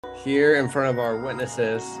here in front of our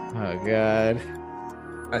witnesses. Oh God.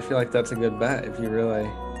 I feel like that's a good bet if you really,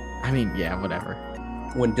 I mean, yeah, whatever.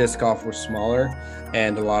 when disc golf was smaller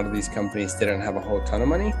and a lot of these companies didn't have a whole ton of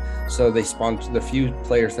money. So they sponsored the few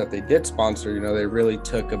players that they did sponsor, they really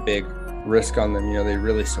took a big risk on them. They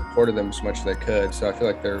really supported them as much as they could. So I feel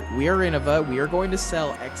like they're We are Innova. We are going to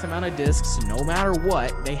sell X amount of discs no matter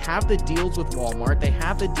what. They have the deals with Walmart. They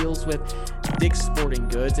have the deals with Dick's Sporting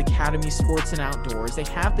Goods, Academy Sports and Outdoors. They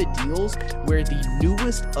have the deals where the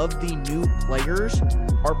newest of the new players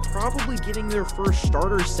are probably getting their first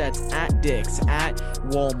starter sets at Dick's, at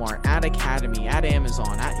Walmart, at Academy, at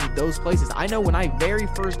Amazon, at those places. I know when I very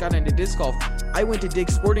first got into disc golf, I went to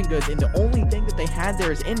Dick's Sporting Goods, and the only thing that they had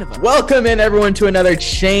there is Innova. Welcome in, everyone, to another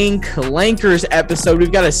Chain Clankers episode.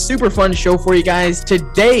 We've got a super fun show for you guys.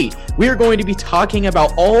 Today, we are going to be talking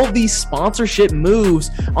about all these sponsorship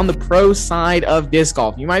moves on the pro side of disc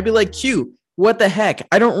golf. You might be like, Q, what the heck?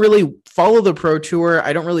 I don't really follow the Pro Tour.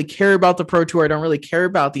 I don't really care about the Pro Tour. I don't really care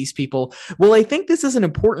about these people. Well, I think this is an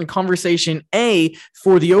important conversation, A,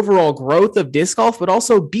 for the overall growth of disc golf, but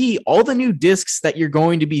also B, all the new discs that you're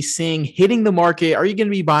going to be seeing hitting the market. Are you going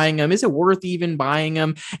to be buying them? Is it worth even buying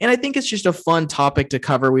them? And I think it's just a fun topic to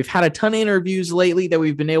cover. We've had a ton of interviews lately that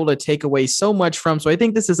we've been able to take away so much from. So I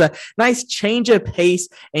think this is a nice change of pace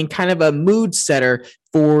and kind of a mood setter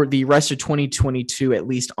for the rest of 2022, at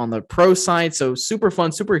least on the pro side. So super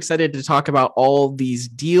fun, super excited to talk about all these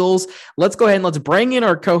deals. Let's go ahead and let's bring in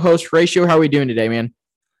our co-host, Ratio. How are we doing today, man?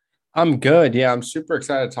 I'm good. Yeah, I'm super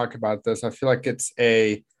excited to talk about this. I feel like it's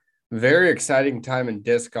a very exciting time in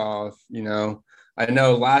disc golf. I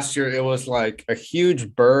know last year it was like a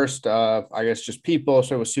huge burst of, I guess, just people.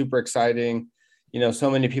 So it was super exciting.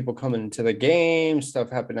 So many people coming into the game, stuff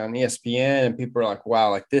happened on ESPN, and people are like, wow,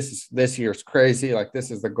 like this year's crazy. Like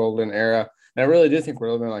this is the golden era. And I really do think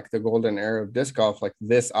we're living like the golden era of disc golf. Like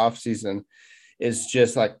this offseason is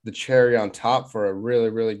just like the cherry on top for a really,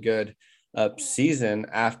 really good season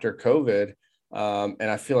after COVID.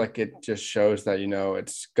 And I feel like it just shows that,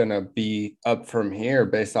 it's going to be up from here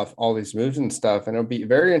based off all these moves and stuff. And it'll be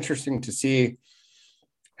very interesting to see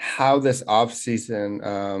how this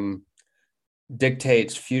offseason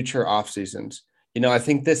dictates future off seasons. I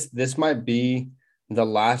think this might be the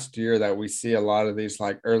last year that we see a lot of these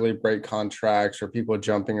like early break contracts or people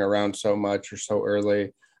jumping around so much or so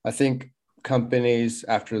early. I think companies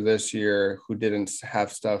after this year who didn't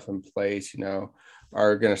have stuff in place,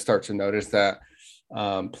 are going to start to notice that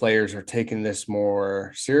players are taking this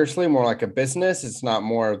more seriously, more like a business. It's not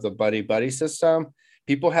more of the buddy system.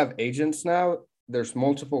 People have agents now. There's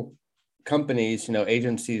multiple companies,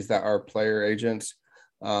 agencies that are player agents.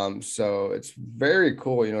 So it's very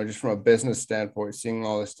cool, just from a business standpoint, seeing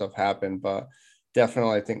all this stuff happen. But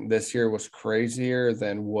definitely, I think this year was crazier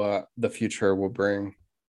than what the future will bring.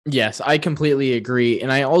 Yes, I completely agree.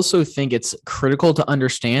 And I also think it's critical to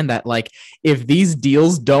understand that, like, if these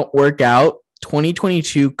deals don't work out,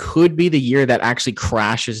 2022 could be the year that actually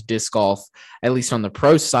crashes disc golf, at least on the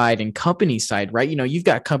pro side and company side, right? You've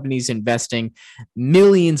got companies investing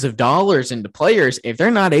millions of dollars into players. If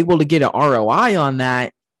they're not able to get an ROI on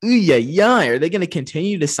that, yeah, are they going to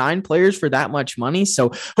continue to sign players for that much money?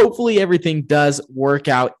 So hopefully everything does work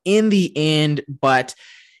out in the end. But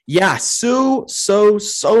yeah, so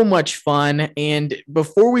much fun. And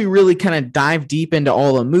before we really kind of dive deep into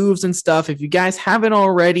all the moves and stuff, if you guys haven't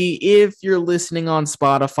already, if you're listening on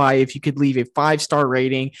Spotify, if you could leave a 5-star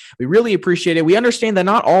rating, we really appreciate it. We understand that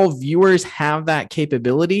not all viewers have that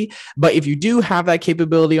capability, but if you do have that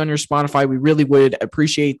capability on your Spotify, we really would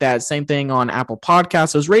appreciate that. Same thing on Apple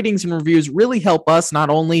Podcasts. Those ratings and reviews really help us not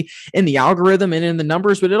only in the algorithm and in the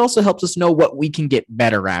numbers, but it also helps us know what we can get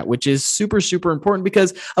better at, which is super important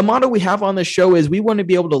because a motto we have on the show is we want to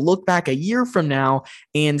be able to look back a year from now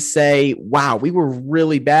and say, wow, we were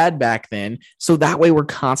really bad back then. So that way we're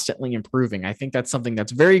constantly improving. I think that's something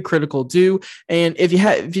that's very critical too. And if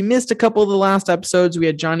you missed a couple of the last episodes, we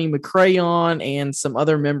had Johnny McCray on and some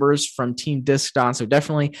other members from Team Discdon. So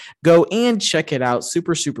definitely go and check it out.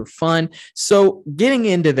 Super fun. So getting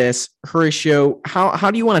into this, Horatio, how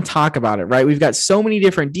do you want to talk about it, right? We've got so many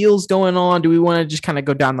different deals going on. Do we want to just kind of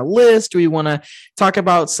go down the list? Do we want to talk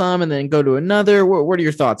about some and then go to another? What are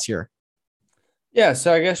your thoughts here? Yeah,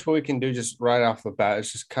 so I guess what we can do just right off the bat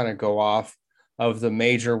is just kind of go off of the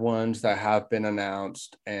major ones that have been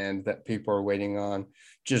announced and that people are waiting on,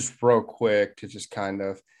 just real quick to just kind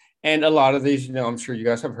of, and a lot of these, I'm sure you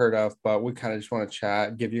guys have heard of, but we kind of just want to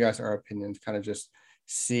chat, give you guys our opinions, kind of just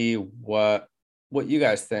see what you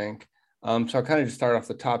guys think. So I'll kind of just start off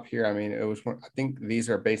the top here. I mean, I think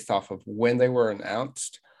these are based off of when they were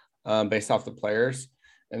announced, based off the players.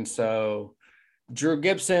 And so Drew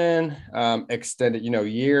Gibson extended,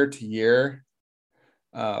 year to year,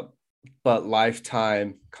 uh, but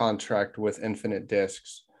lifetime contract with Infinite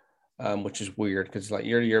Discs, which is weird because like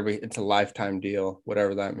year to year, it's a lifetime deal,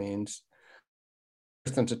 whatever that means.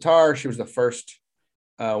 Kristen Tatar, she was the first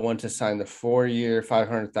one to sign the 4-year,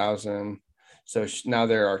 500,000. So now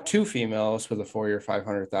there are two females with a 4-year,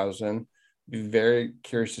 500,000. Be very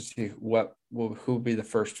curious to see who will be the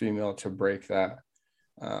first female to break that.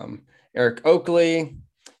 Eric Oakley,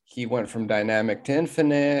 he went from Dynamic to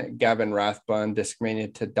Infinite. Gavin Rathbun,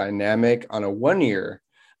 Discmania to Dynamic on a 1-year.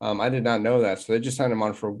 I did not know that. So they just signed him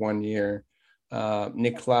on for 1 year.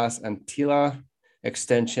 Niklas Antila,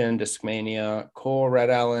 extension, Discmania. Cole Red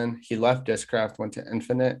Allen, he left Discraft, went to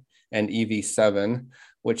Infinite, and EV7,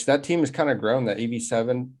 which that team has kind of grown, that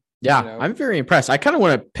EV7. Yeah, I'm very impressed. I kind of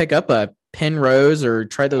want to pick up a Penrose or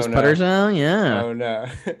try those putters now. Yeah. Oh, no.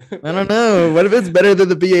 I don't know. What if it's better than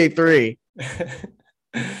the BA3?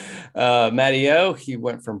 Matty O, he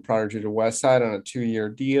went from Prodigy to Westside on a 2-year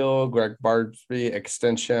deal. Greg Barbsby,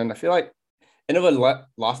 extension. I feel like Innova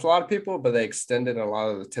lost a lot of people, but they extended a lot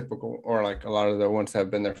of the typical, or like a lot of the ones that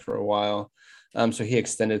have been there for a while. So he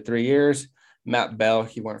extended 3 years. Matt Bell,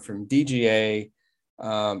 he went from DGA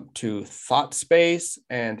to Thought Space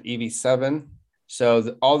and EV7.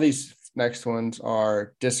 So all these next ones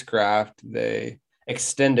are Discraft. They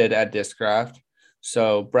extended at Discraft.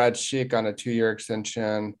 So Brad Schick on a 2-year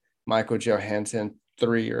extension, Michael Johansson,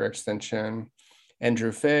 3-year extension,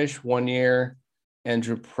 Andrew Fish, 1 year,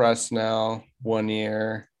 Andrew Presnell, 1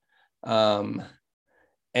 year. Andrew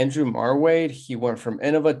Marwade, he went from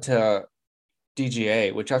Innova to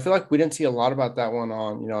DGA, which I feel like we didn't see a lot about that one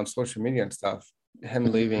on social media and stuff,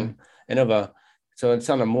 him leaving Innova. So it's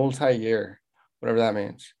on a multi-year, whatever that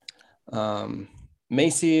means.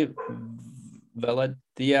 Macy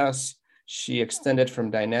Veladias, she extended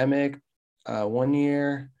from Dynamic 1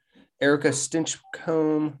 year. Erica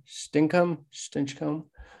Stinchcomb,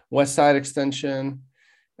 Westside extension.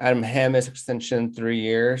 Adam Hammis extension, 3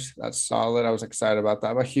 years. That's solid. I was excited about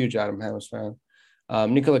that. I'm a huge Adam Hammis fan.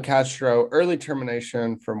 Nicola Castro, early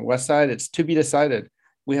termination from Westside. It's to be decided.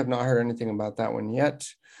 We have not heard anything about that one yet.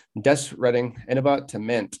 Des Redding, Innova to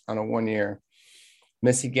Mint on a 1 year.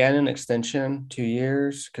 Missy Gannon extension, 2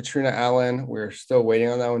 years. Katrina Allen, we're still waiting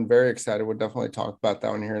on that one. Very excited. We'll definitely talk about that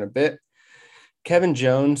one here in a bit. Kevin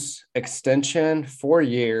Jones extension, 4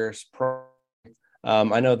 years.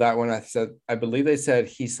 I know that one. I believe they said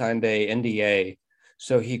he signed a NDA,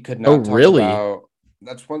 so he could not talk about.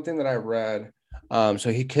 That's one thing that I read.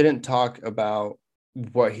 So he couldn't talk about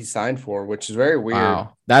what he signed for, which is very weird.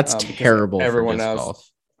 Wow, that's terrible. Everyone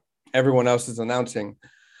else is announcing,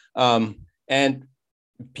 and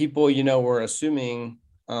people, were assuming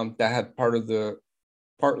that had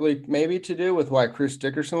partly maybe to do with why Chris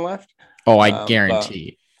Dickerson left. Oh, I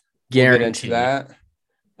guarantee. We'll get into that.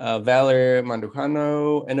 Valerie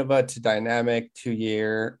Manducano, Innova to Dynamic, 2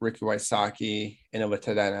 year. Ricky Wysocki, Innova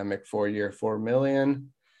to Dynamic, 4 year, $4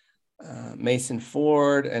 million. Mason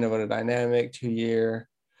Ford, Innova to Dynamic, 2 year.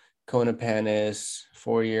 Kona Panis,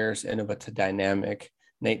 4 years, Innova to Dynamic.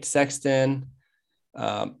 Nate Sexton,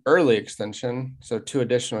 early extension, so 2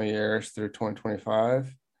 additional years through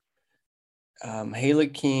 2025. Haley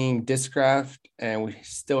King, Discraft, and we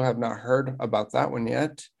still have not heard about that one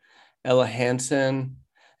yet. Ella Hansen,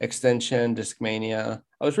 extension, Discmania.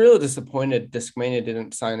 I was really disappointed Discmania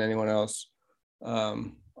didn't sign anyone else. I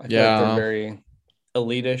feel like they're very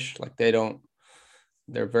elitish. Like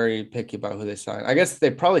they're very picky about who they sign. I guess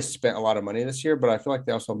they probably spent a lot of money this year, but I feel like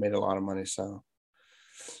they also made a lot of money. So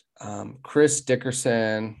Chris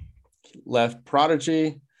Dickerson left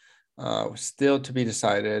Prodigy, still to be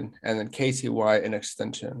decided. And then Casey White, an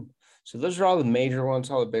extension. So those are all the major ones,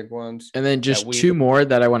 all the big ones. And then just 2 more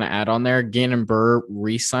that I want to add on there. Gannon Burr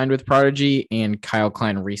re-signed with Prodigy, and Kyle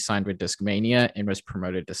Klein re-signed with Discmania and was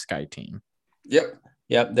promoted to Sky Team. Yep.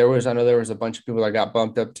 I know there was a bunch of people that got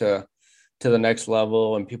bumped up to the next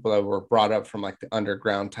level, and people that were brought up from like the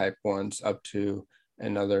underground type ones up to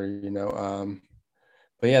another,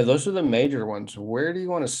 but yeah, those are the major ones. Where do you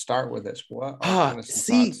want to start with this?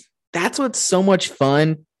 That's what's so much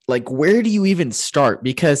fun. Like, where do you even start?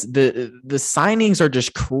 Because the signings are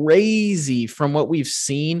just crazy from what we've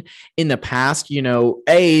seen in the past.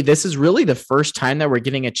 This is really the first time that we're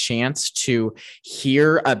getting a chance to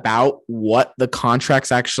hear about what the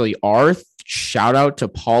contracts actually are. Shout out to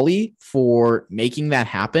Paulie for making that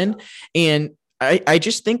happen. And I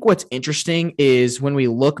just think what's interesting is when we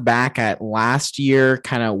look back at last year,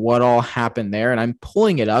 kind of what all happened there, and I'm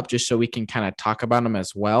pulling it up just so we can kind of talk about them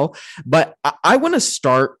as well. But I want to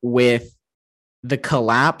start with the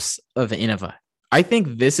collapse of Innova. I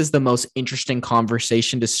think this is the most interesting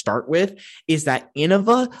conversation to start with, is that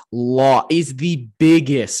Innova Law is the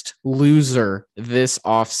biggest loser this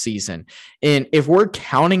offseason. And if we're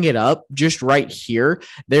counting it up just right here,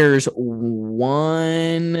 there's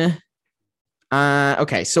one.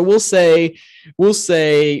 Okay, so we'll say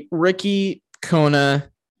Ricky, Kona,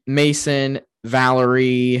 Mason,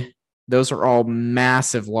 Valerie. Those are all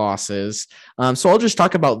massive losses. So I'll just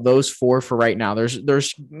talk about those four for right now.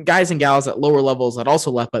 There's guys and gals at lower levels that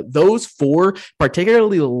also left, but those four,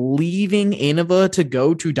 particularly leaving Innova to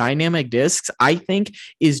go to Dynamic Discs, I think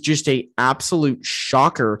is just a absolute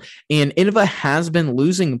shocker. And Innova has been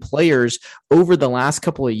losing players over the last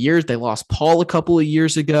couple of years. They lost Paul a couple of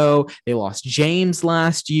years ago. They lost James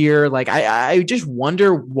last year. Like I just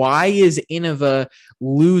wonder, why is Innova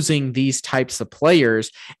losing these types of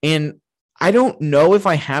players? And I don't know if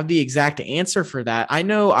I have the exact answer for that. I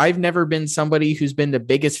know I've never been somebody who's been the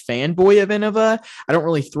biggest fanboy of Innova. I don't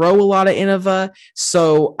really throw a lot of Innova.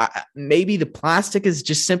 So maybe the plastic is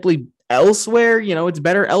just simply elsewhere. It's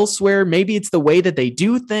better elsewhere. Maybe it's the way that they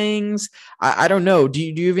do things. I don't know. Do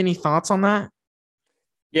you have any thoughts on that?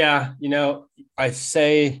 Yeah, I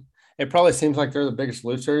say it probably seems like they're the biggest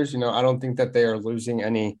losers. I don't think that they are losing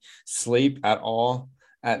any sleep at all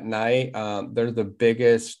at night. They're the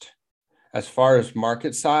biggest, as far as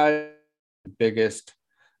market size, biggest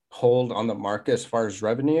hold on the market as far as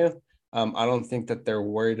revenue. I don't think that they're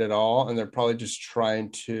worried at all, and they're probably just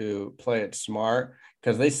trying to play it smart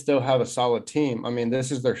because they still have a solid team. I mean,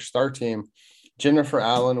 this is their star team. Jennifer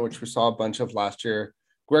Allen, which we saw a bunch of last year.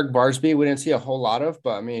 Greg Barsby, we didn't see a whole lot of,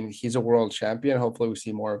 but I mean, he's a world champion. Hopefully we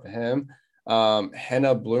see more of him.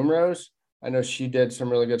 Henna Bloomrose, I know she did some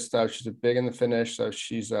really good stuff. She's big in the finish. So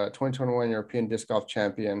she's a 2021 European Disc Golf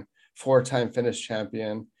champion, 4-time Finnish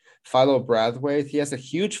champion. Philo Brathwaite, he has a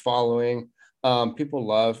huge following. People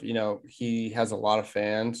love, he has a lot of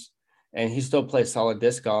fans, and he still plays solid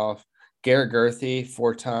disc golf. Garrett Gerthy,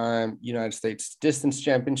 4-time United States Distance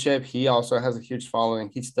Championship. He also has a huge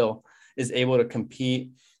following. He still is able to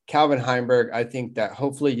compete. Calvin Heimberg, I think that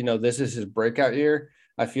hopefully, this is his breakout year.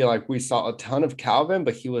 I feel like we saw a ton of Calvin,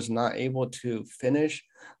 but he was not able to finish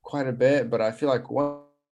quite a bit. But I feel like one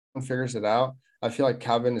figures it out. I feel like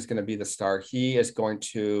Calvin is going to be the star.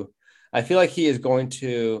 I feel like he is going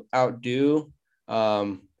to outdo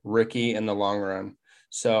Ricky in the long run.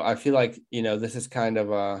 So I feel like, this is kind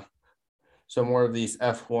of so more of these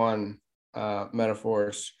F1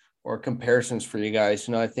 metaphors or comparisons for you guys.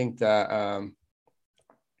 I think that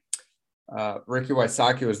Ricky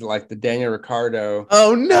Wysocki was like the Daniel Ricciardo.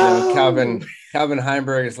 Oh no! Calvin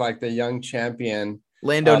Heimberg is like the young champion.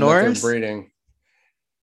 Lando Norris breeding.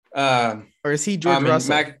 Or is he George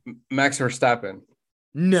Russell? Max Verstappen.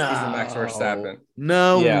 No, he's the Max Verstappen.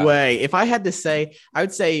 No way. If I had to say, I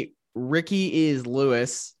would say Ricky is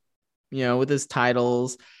Lewis, with his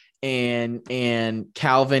titles. And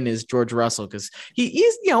Calvin is George Russell, because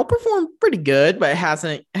he's performed pretty good, but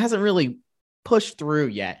hasn't really pushed through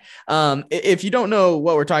yet. If you don't know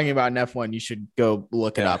what we're talking about in F1, you should go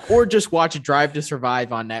look it up, or just watch Drive to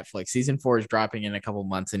Survive on Netflix. Season 4 is dropping in a couple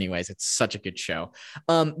months anyways. It's such a good show.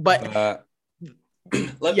 But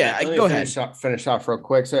let me go ahead. Finish off real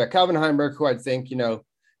quick. So Calvin Heimberg, who I think,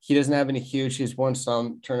 he doesn't have any huge, he's won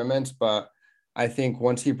some tournaments, but I think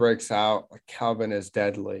once he breaks out, Calvin is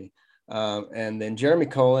deadly. And then Jeremy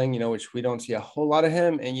Colling, which we don't see a whole lot of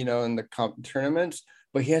him, and, in the tournaments,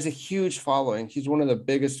 but he has a huge following. He's one of the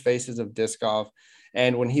biggest faces of disc golf.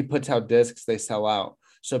 And when he puts out discs, they sell out.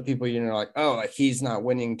 So people, like, oh, like he's not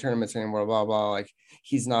winning tournaments anymore, blah, blah. Like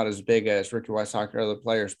he's not as big as Ricky Wysocki or other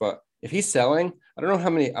players. But if he's selling, I don't know how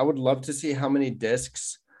many, I would love to see how many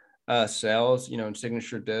discs sales, in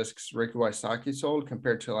signature discs Ricky Wysocki sold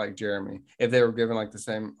compared to like Jeremy, if they were given like the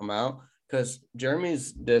same amount, because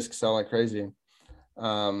Jeremy's discs sell like crazy. We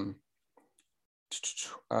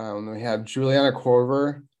have Juliana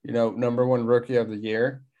Korver, number 1 rookie of the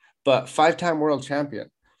year, but 5-time world champion.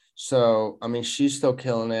 So, I mean, she's still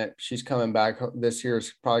killing it. She's coming back this year.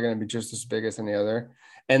 Is probably going to be just as big as any other.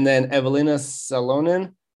 And then Evelina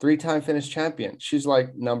Salonen, 3-time Finnish champion. She's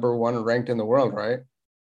like number 1 ranked in the world, right?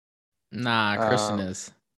 Nah, Kristen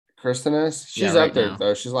is. Kristen is? She's up there,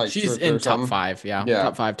 though. She's in top 5. Yeah.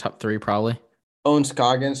 Top 5, top 3, probably. Owen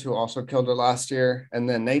Scoggins, who also killed it last year. And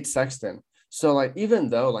then Nate Sexton. So, like, even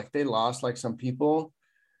though, like, they lost, like, some people,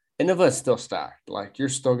 Innova is still stacked. Like, you're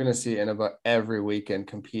still going to see Innova every weekend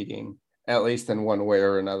competing, at least in one way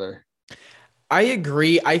or another. I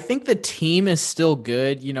agree. I think the team is still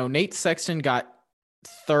good. Nate Sexton got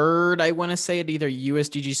 3rd, I want to say, at either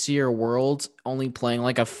USDGC or Worlds, only playing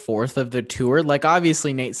like a 4th of the tour. Like,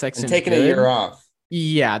 obviously, Nate Sexton taking a year off.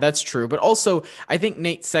 Yeah, that's true. But also, I think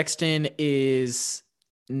Nate Sexton is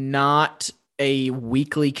not a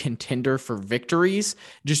weekly contender for victories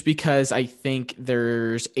just because I think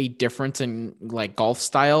there's a difference in like golf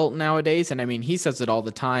style nowadays. And I mean, he says it all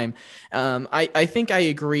the time. I think I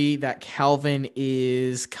agree that Calvin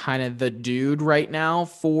is kind of the dude right now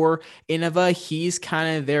for Innova. He's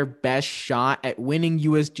kind of their best shot at winning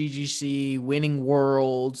USGGC, winning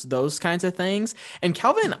worlds, those kinds of things. And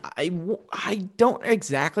Calvin, I don't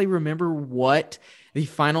exactly remember what the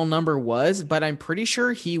final number was, but I'm pretty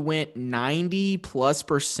sure he went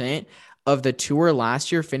 90+% of the tour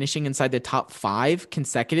last year, finishing inside the top five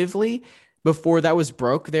consecutively before that was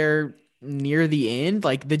broke there near the end.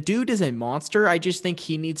 Like the dude is a monster. I just think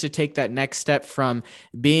he needs to take that next step from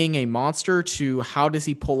being a monster to how does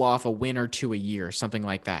he pull off a win or two a year, something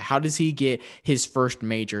like that. How does he get his first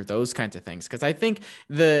major, those kinds of things. Because I think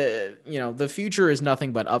the future is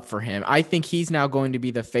nothing but up for him. I think he's now going to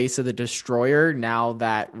be the face of the destroyer now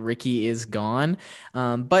that Ricky is gone.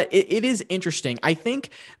 But it is interesting. I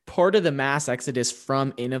think part of the mass exodus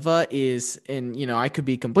from Innova is, and I could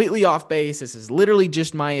be completely off base. This is literally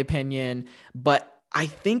just my opinion, but I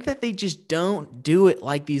think that they just don't do it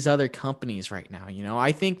like these other companies right now.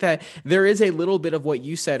 I think that there is a little bit of what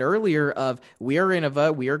you said earlier of we are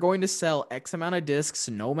Innova, we are going to sell X amount of discs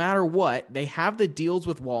no matter what. They have the deals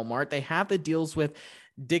with Walmart, they have the deals with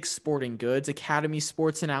Dick's Sporting Goods, Academy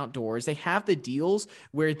Sports and Outdoors. They have the deals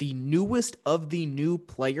where the newest of the new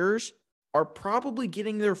players are probably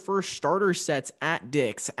getting their first starter sets at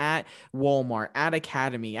Dick's, at Walmart, at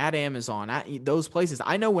Academy, at Amazon, at those places.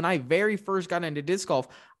 I know when I very first got into disc golf,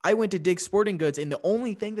 I went to Dick's Sporting Goods, and the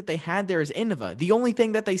only thing that they had there is Innova. The only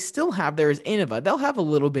thing that they still have there is Innova. They'll have a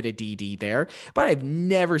little bit of DD there, but I've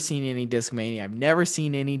never seen any Discmania. I've never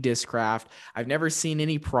seen any Discraft. I've never seen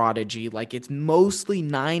any Prodigy. Like, it's mostly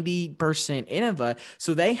 90% Innova.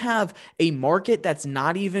 So they have a market that's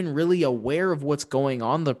not even really aware of what's going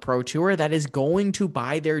on the Pro Tour that is going to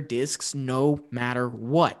buy their discs no matter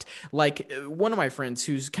what. Like, one of my friends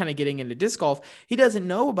who's kind of getting into disc golf, he doesn't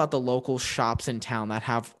know about the local shops in town that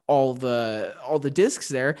have all the discs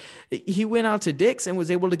there. He went out to Dick's and was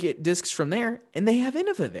able to get discs from there, and they have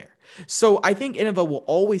Innova there. So I think Innova will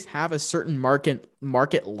always have a certain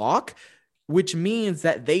market lock, which means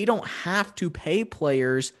that they don't have to pay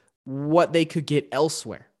players what they could get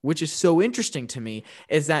elsewhere, which is so interesting to me,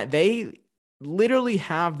 is that they literally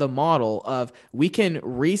have the model of we can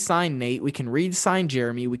re-sign Nate, we can re-sign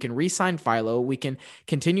Jeremy, we can re-sign Philo, we can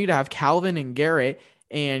continue to have Calvin and Garrett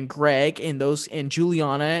and Greg and those and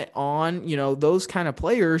Juliana on, those kind of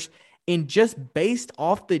players. And just based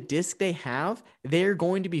off the disc they have, they're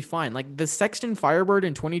going to be fine. Like the Sexton Firebird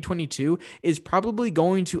in 2022 is probably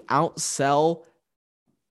going to outsell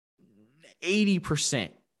 80%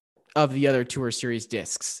 of the other Tour Series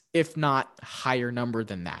discs, if not higher number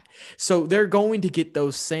than that. So they're going to get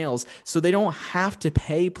those sales. So they don't have to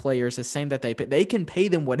pay players the same that they pay. They can pay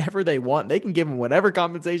them whatever they want. They can give them whatever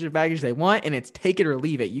compensation package they want, and it's take it or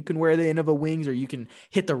leave it. You can wear the Innova wings or you can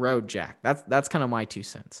hit the road, Jack. That's kind of my 2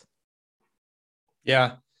 cents.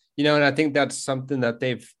 Yeah. And I think that's something that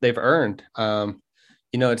they've earned.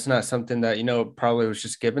 It's not something that, probably was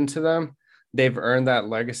just given to them. They've earned that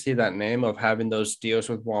legacy, that name of having those deals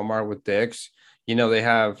with Walmart, with Dick's. They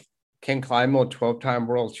have Ken Climo, 12-time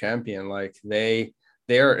world champion. Like they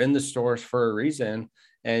are in the stores for a reason.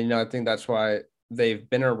 And, I think that's why they've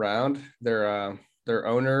been around. Their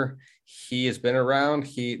owner, he has been around.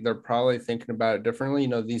 They're probably thinking about it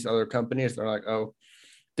differently. These other companies, they're like, oh,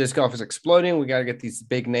 disc golf is exploding. We got to get these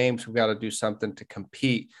big names. We got to do something to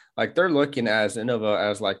compete. Like they're looking as Innova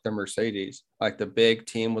as like the Mercedes, like the big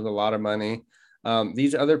team with a lot of money.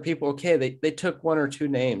 These other people, okay, they took one or two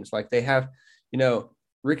names. Like they have,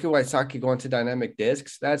 Ricky Wysocki going to Dynamic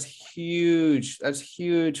Discs. That's huge. That's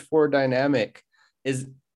huge for Dynamic.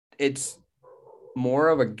 It's more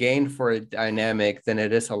of a gain for a Dynamic than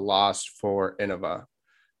it is a loss for Innova.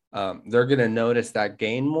 They're going to notice that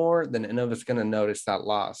gain more than Innova's going to notice that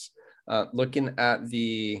loss. Looking at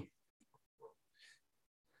the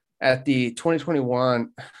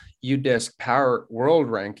 2021 UDisc Power World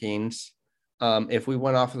Rankings, if we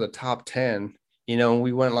went off of the top 10,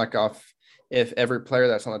 we went like off if every player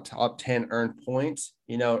that's on the top 10 earned points,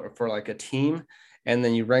 for like a team, and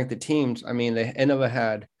then you rank the teams. I mean, the Innova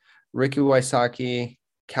had Ricky Wysocki,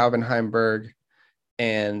 Calvin Heimberg,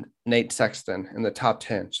 and Nate Sexton in the top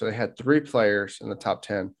 10. So they had 3 players in the top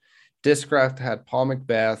 10. Discraft had Paul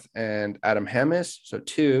McBeth and Adam Hammis, so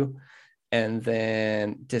 2. And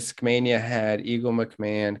then Discmania had Eagle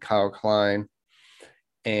McMahon, Kyle Klein,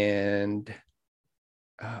 and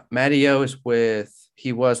Matty O was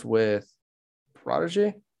with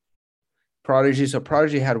Prodigy. Prodigy. So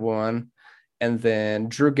Prodigy had one, and then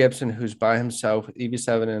Drew Gibson, who's by himself with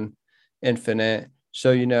EV7 and Infinite.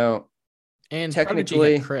 So And Prodigy had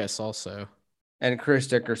technically, Chris also. and Chris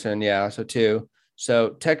Dickerson, yeah, so two. So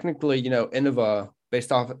technically, Innova,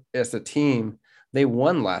 based off as a team, they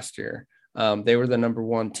won last year. They were the number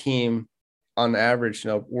one team on average,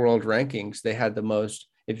 world rankings. They had the most.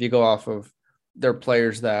 If you go off of their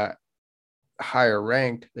players that higher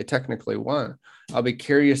ranked, they technically won. I'll be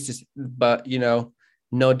curious to, but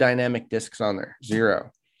no dynamic discs on there,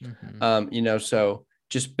 0. So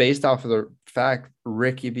just based off of the fact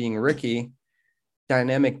Ricky being Ricky,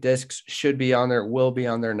 dynamic discs should be on there, will be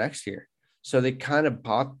on there next year. So they kind of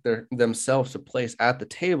bought themselves a place at the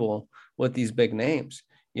table with these big names.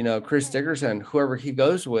 Chris Dickerson, whoever he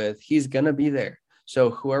goes with, he's going to be there. So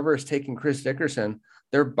whoever is taking Chris Dickerson,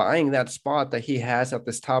 they're buying that spot that he has at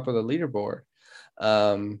this top of the leaderboard.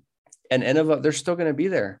 And Innova, they're still going to be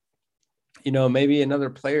there. Maybe another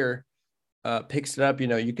player picks it up.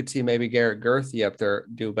 You could see maybe Garrett Gerthy up there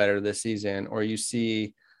do better this season, or you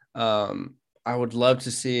see, I would love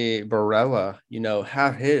to see Barella,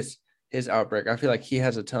 have his outbreak. I feel like he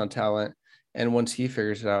has a ton of talent, and once he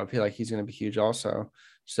figures it out, I feel like he's going to be huge also.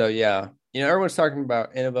 So yeah, everyone's talking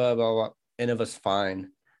about Innova, blah, blah, blah. Innova's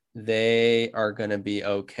fine. They are going to be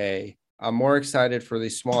okay. I'm more excited for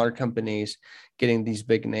these smaller companies getting these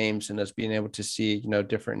big names and us being able to see,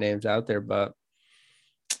 different names out there, but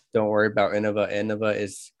don't worry about Innova. Innova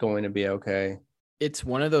is going to be okay. It's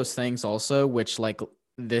one of those things also, which like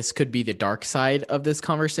this could be the dark side of this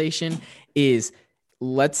conversation, is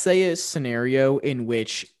let's say a scenario in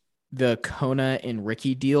which the Kona and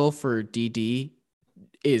Ricky deal for DD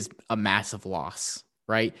is a massive loss,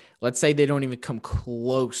 right? Let's say they don't even come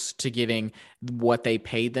close to getting what they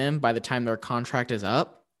paid them by the time their contract is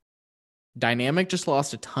up. Dynamic just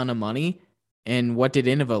lost a ton of money. And what did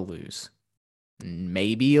Innova lose?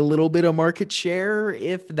 Maybe a little bit of market share,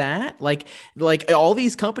 if that. Like all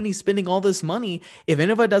these companies spending all this money, if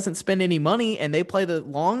Innova doesn't spend any money and they play the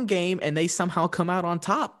long game and they somehow come out on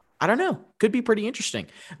top, I don't know. Could be pretty interesting.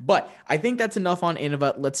 But I think that's enough on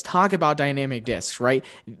Innova. Let's talk about dynamic discs, right?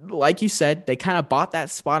 Like you said, they kind of bought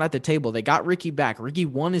that spot at the table. They got Ricky back. Ricky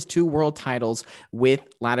won his 2 world titles with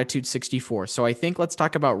Latitude 64. So I think let's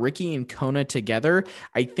talk about Ricky and Kona together.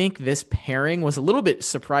 I think this pairing was a little bit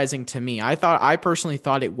surprising to me. I personally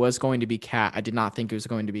thought it was going to be Cat. I did not think it was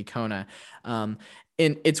going to be Kona. And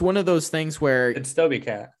it's one of those things where it'd still be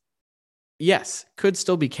Cat. Yes, could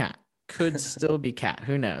still be Cat. Could still be Cat.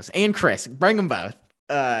 Who knows? And Chris. Bring them both.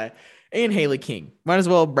 And Haley King. Might as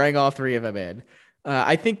well bring all 3 of them in.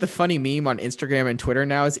 I think the funny meme on Instagram and Twitter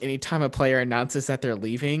now is anytime a player announces that they're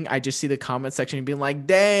leaving, I just see the comment section being like,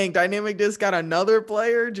 dang, Dynamic Disc got another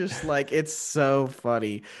player. Just like, it's so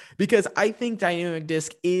funny because I think Dynamic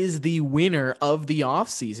Disc is the winner of the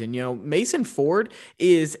offseason. Mason Ford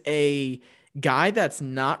is a guy that's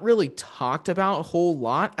not really talked about a whole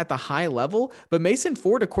lot at the high level, but Mason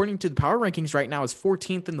Ford, according to the power rankings right now, is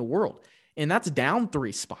 14th in the world. And that's down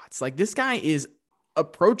 3 spots. Like this guy is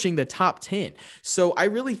approaching the top 10. So I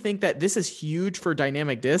really think that this is huge for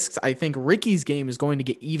dynamic discs. I think Ricky's game is going to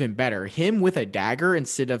get even better. Him with a dagger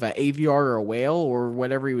instead of an AVR or a whale or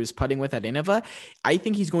whatever he was putting with at Innova, I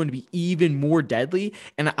think he's going to be even more deadly.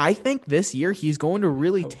 And I think this year he's going to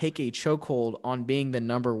really take a chokehold on being the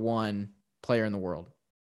number 1 player in the world.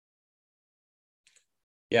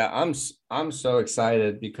 Yeah, I'm so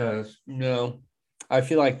excited because I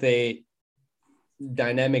feel like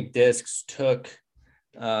dynamic discs took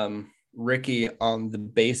Ricky on the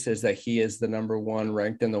basis that he is the number 1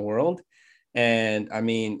 ranked in the world, and I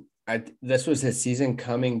mean this was his season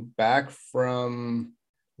coming back from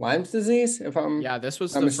Lyme's disease, if I'm this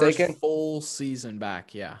was not the mistaken. First full season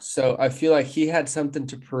back. Yeah, so I feel like he had something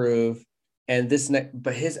to prove. And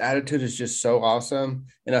but his attitude is just so awesome.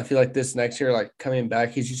 And I feel like this next year, like coming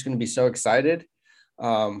back, he's just going to be so excited.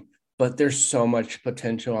 But there's so much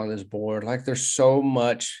potential on this board. Like there's so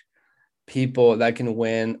much people that can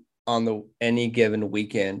win on any given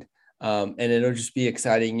weekend. And it'll just be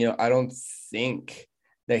exciting. I don't think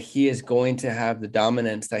that he is going to have the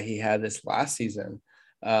dominance that he had this last season.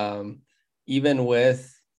 Even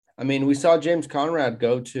with, we saw James Conrad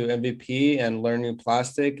go to MVP and learn new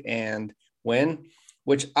plastic and win,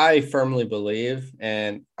 which I firmly believe.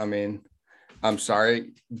 And I'm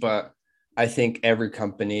sorry, but I think every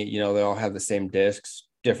company, they all have the same discs,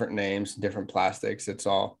 different names, different plastics. It's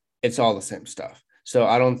all the same stuff. So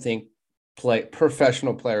I don't think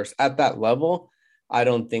professional players at that level, I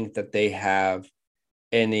don't think that they have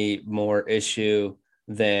any more issue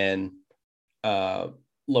than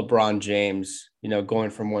LeBron James going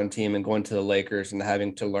from one team and going to the Lakers and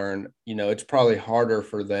having to learn, it's probably harder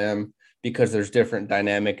for them because there's different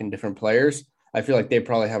dynamic and different players. I feel like they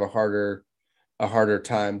probably have a harder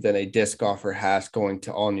time than a disc golfer has going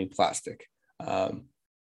to all new plastic.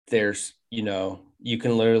 There's, you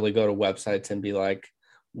can literally go to websites and be like,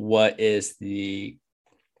 what is the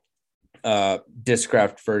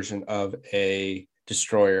discraft version of a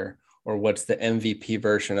destroyer, or what's the MVP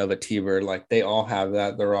version of a T-bird? Like they all have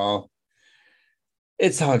that.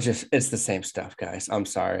 It's the same stuff, guys. I'm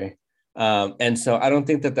sorry. And so I don't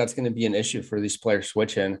think that that's going to be an issue for these players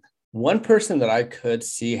switching. One person that I could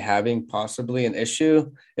see having possibly an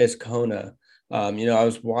issue is Kona. I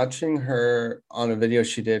was watching her on a video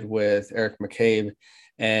she did with Eric McCabe,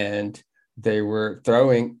 and they were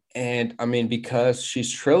throwing. And I mean, because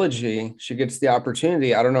she's trilogy, she gets the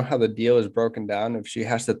opportunity. I don't know how the deal is broken down, if she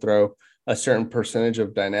has to throw a certain percentage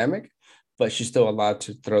of dynamic, but she's still allowed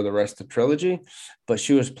to throw the rest of trilogy. But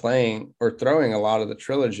she was playing or throwing a lot of the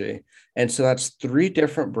trilogy. And so that's 3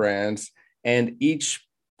 different brands, and each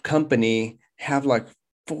company have like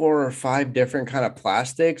 4 or 5 different kind of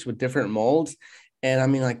plastics with different molds. And I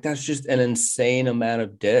mean, like, that's just an insane amount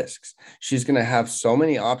of discs. She's going to have so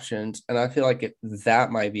many options. And I feel like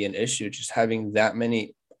that might be an issue, just having that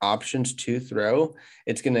many options to throw.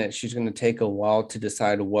 She's going to take a while to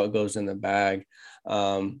decide what goes in the bag.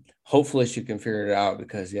 Hopefully she can figure it out,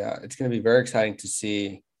 because yeah, it's going to be very exciting to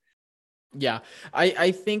see. Yeah,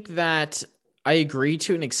 I think that I agree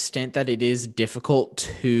to an extent that it is difficult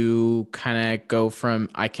to kind of go from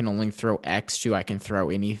I can only throw X to I can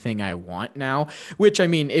throw anything I want now. Which, I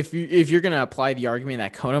mean, if you're gonna apply the argument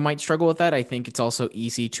that Kona might struggle with that, I think it's also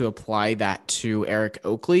easy to apply that to Eric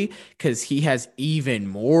Oakley, because he has even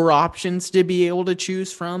more options to be able to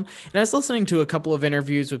choose from. And I was listening to a couple of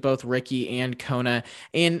interviews with both Ricky and Kona,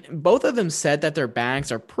 and both of them said that their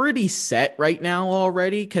bags are pretty set right now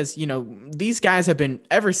already, because these guys have been,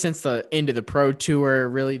 ever since the end of the pro tour,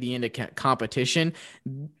 really the end of competition,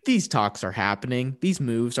 these talks are happening, these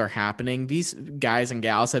moves are happening, these guys and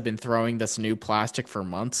gals have been throwing this new plastic for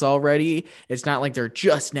months already. It's not like they're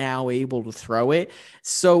just now able to throw it.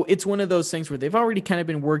 So it's one of those things where they've already kind of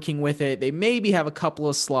been working with it. They maybe have a couple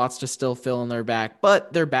of slots to still fill in their bag,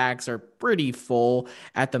 but their bags are pretty full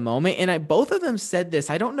at the moment. And both of them said this.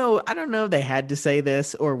 I don't know if they had to say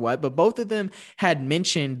this or what, but both of them had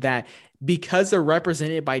mentioned that because they're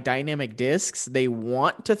represented by dynamic discs, they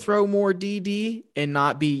want to throw more DD and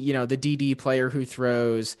not be, the DD player who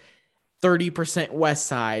throws 30% west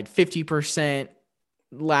side, 50% Which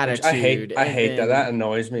latitude. I And hate that. then, That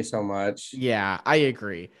annoys me so much. yeah, I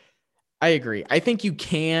agree. I think you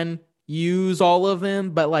can use all of them,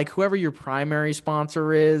 but like whoever your primary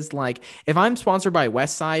sponsor is, like if I'm sponsored by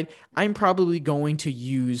Westside, I'm probably going to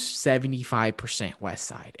use 75%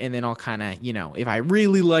 Westside. And then I'll kind of, if I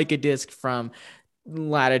really like a disc from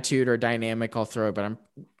Latitude or Dynamic, I'll throw it, but I'm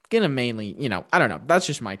gonna mainly, I don't know. That's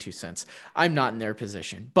just my 2 cents. I'm not in their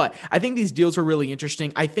position, but I think these deals are really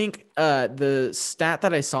interesting. I think the stat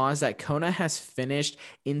that I saw is that Kona has finished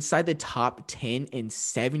inside the top 10 in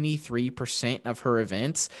 73% of her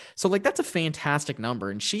events. So like that's a fantastic number,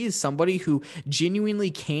 and she is somebody who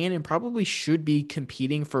genuinely can and probably should be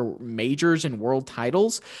competing for majors and world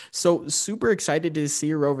titles. So super excited to see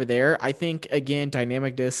her over there. I think again,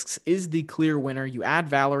 Dynamic Discs is the clear winner. You add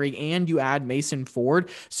Valerie and you add Mason Ford.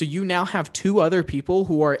 So you now have 2 other people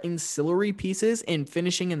who are ancillary pieces and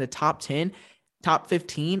finishing in the top 10, top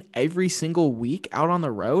 15 every single week out on the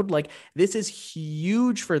road. Like this is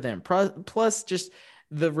huge for them. Plus just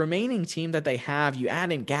the remaining team that they have, you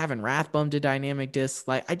add in Gavin Rathbum to Dynamic Discs.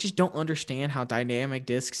 Like, I just don't understand how Dynamic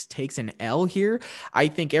Discs takes an L here. I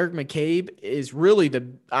think Eric McCabe is really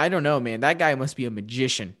I don't know, man. That guy must be a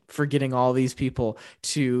magician for getting all these people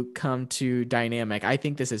to come to Dynamic. I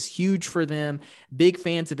think this is huge for them. Big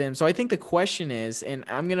fans of them. So I think the question is, and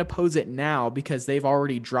I'm going to pose it now because they've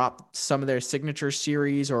already dropped some of their signature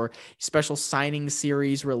series or special signing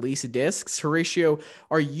series release discs. Horatio,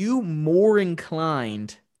 are you more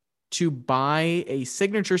inclined to buy a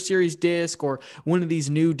signature series disc or one of these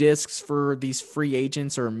new discs for these free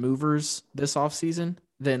agents or movers this offseason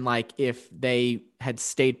than like if they had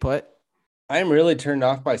stayed put? I'm really turned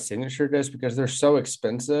off by signature discs because they're so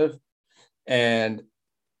expensive, and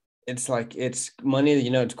it's like it's money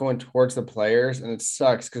that it's going towards the players, and it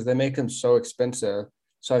sucks because they make them so expensive.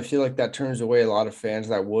 So I feel like that turns away a lot of fans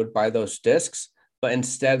that would buy those discs, but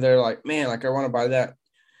instead they're like, man, like I want to buy that,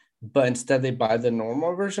 but instead they buy the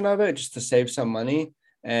normal version of it just to save some money.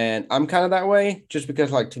 And I'm kind of that way, just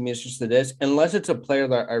because like to me it's just the disc, unless it's a player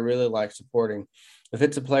that I really like supporting. If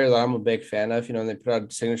it's a player that I'm a big fan of, and they put out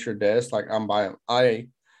a signature disc, like I'm buying.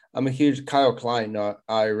 I'm a huge Kyle Klein nut.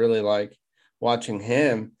 I really like watching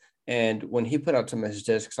him. And when he put out some of his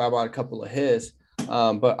discs, I bought a couple of his.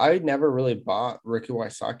 But I never really bought Ricky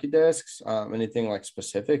Wysocki discs, anything like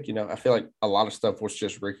specific. I feel like a lot of stuff was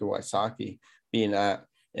just Ricky Wysocki being at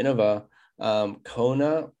Innova.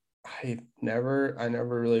 Kona, I never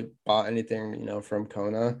really bought anything, from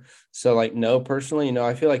Kona. So like, no, personally,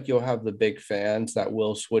 I feel like you'll have the big fans that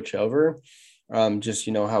will switch over. Just,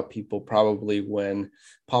 how people probably when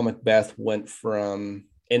Paul Macbeth went from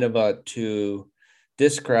Innova to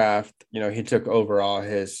Discraft, he took over all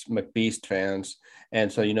his McBeast fans. And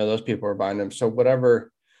so, those people are buying them. So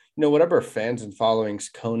whatever fans and followings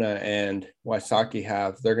Kona and Wysocki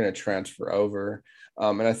have, they're going to transfer over.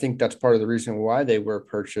 And I think that's part of the reason why they were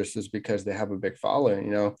purchased is because they have a big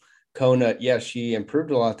following. Kona, yes, she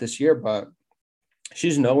improved a lot this year, but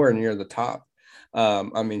she's nowhere near the top.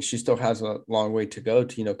 I mean, she still has a long way to go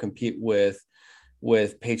to, compete with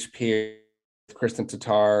Paige Pierce, Kristen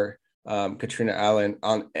Tatar, Katrina Allen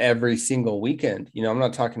on every single weekend. I'm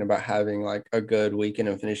not talking about having like a good weekend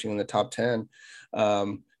and finishing in the top 10.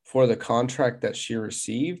 For the contract that she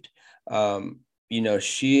received,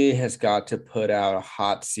 she has got to put out a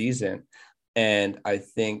hot season. And I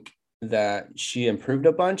think that she improved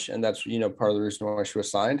a bunch, and that's, part of the reason why she was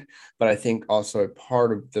signed. But I think also a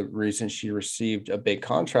part of the reason she received a big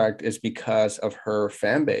contract is because of her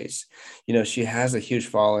fan base. She has a huge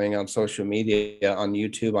following on social media, on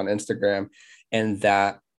YouTube, on Instagram, and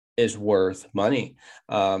that is worth money.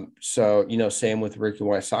 So, same with Ricky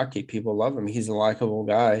Wysocki. People love him. He's a likable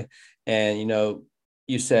guy. And,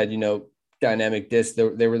 you said, Dynamic Disc,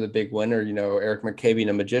 they were the big winner, Eric McCabe being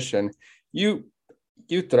a magician.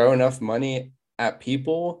 You throw enough money at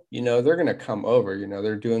people, they're going to come over.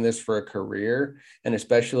 They're doing this for a career. And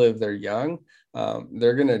especially if they're young,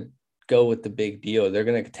 they're going to go with the big deal. They're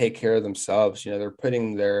going to take care of themselves. They're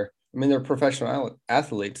professional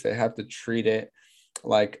athletes. They have to treat it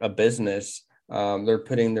like a business. They're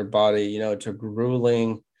putting their body, it's a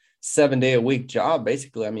grueling 7-day-a-week job,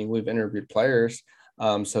 basically. I mean, we've interviewed players.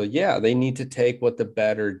 So yeah, they need to take what the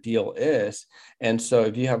better deal is. And so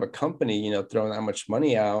if you have a company, throwing that much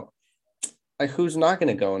money out, like who's not going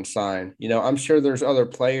to go and sign? I'm sure there's other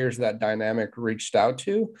players that Dynamic reached out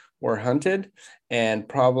to or hunted and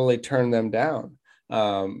probably turned them down.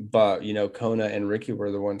 But Kona and Ricky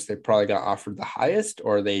were the ones they probably got offered the highest,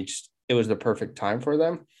 or it was the perfect time for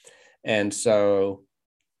them. And so,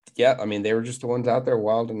 yeah, I mean, they were just the ones out there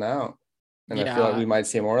wilding out. And I feel like we might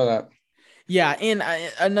see more of that. Yeah, in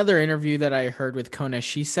another interview that I heard with Kona,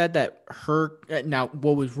 she said that now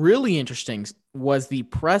what was really interesting was the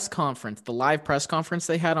press conference, the live press conference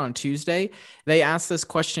they had on Tuesday. They asked this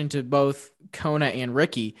question to both Kona and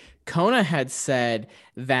Ricky. Kona had said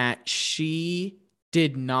that she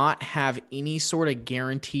did not have any sort of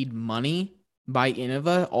guaranteed money by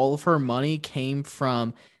Innova. All of her money came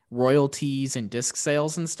from royalties and disc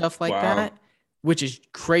sales and stuff like that, which is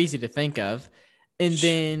crazy to think of. And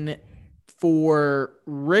then for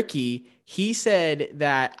Ricky, he said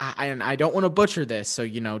that, and I don't want to butcher this, so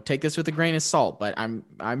take this with a grain of salt, but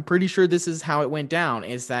I'm pretty sure this is how it went down,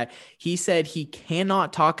 is that he said he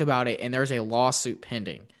cannot talk about it and there's a lawsuit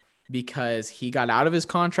pending because he got out of his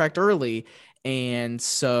contract early. And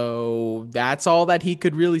so that's all that he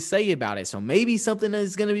could really say about it. So maybe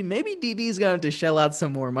maybe DD is going to have to shell out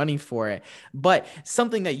some more money for it. But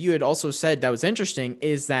something that you had also said that was interesting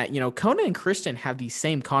is that, Kona and Kristen have the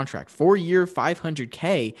same contract, 4-year,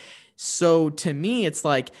 $500K. So to me, it's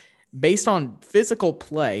like based on physical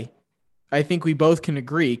play, I think we both can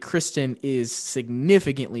agree Kristen is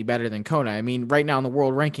significantly better than Kona. I mean, right now in the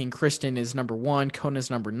world ranking, Kristen is number 1,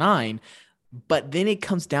 Kona's number 9. But then it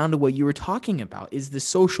comes down to what you were talking about is the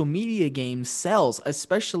social media game sells,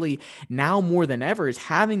 especially now more than ever, is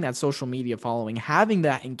having that social media following, having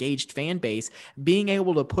that engaged fan base, being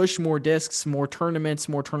able to push more discs, more tournaments,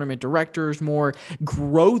 more tournament directors, more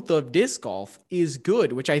growth of disc golf is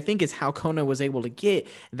good, which I think is how Kona was able to get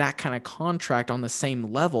that kind of contract on the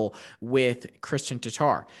same level with Kristen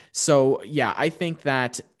Tatar. So yeah, I think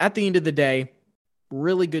that at the end of the day,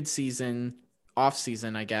 really good season. Off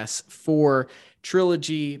season, I guess, for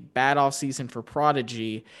Trilogy, bad off season for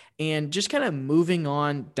Prodigy, and just kind of moving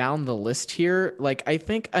on down the list here. Like, I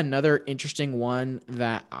think another interesting one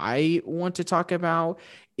that I want to talk about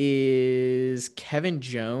is Kevin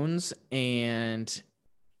Jones and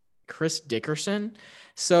Chris Dickerson.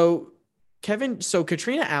 So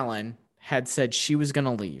Katrina Allen had said she was going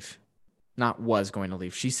to leave, not was going to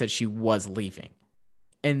leave. She said she was leaving.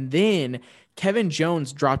 And then Kevin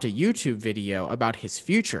Jones dropped a YouTube video about his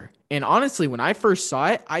future. And honestly, when I first saw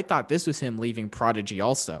it, I thought this was him leaving Prodigy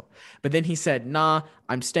also. But then he said, nah,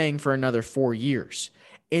 I'm staying for another 4 years.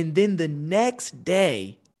 And then the next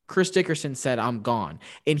day, Chris Dickerson said, I'm gone.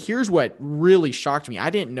 And here's what really shocked me. I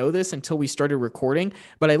didn't know this until we started recording,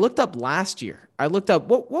 but I looked up last year. I looked up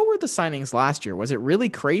what were the signings last year? Was it really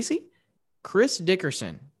crazy? Chris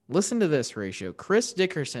Dickerson, listen to this ratio. Chris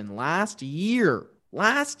Dickerson last year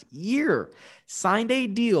signed a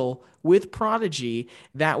deal with Prodigy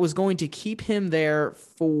that was going to keep him there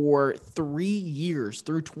for 3 years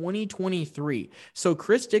through 2023. So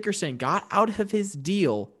Chris Dickerson got out of his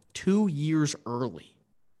deal 2 years early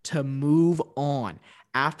to move on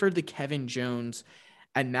after the Kevin Jones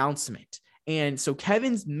announcement. And so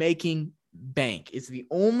Kevin's making bank is the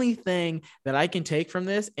only thing that I can take from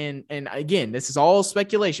this. And again, this is all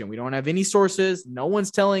speculation. We don't have any sources. No one's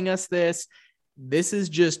telling us this. This is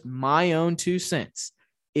just my own 2 cents,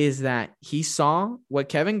 is that he saw what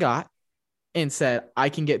Kevin got and said, I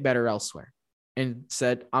can get better elsewhere, and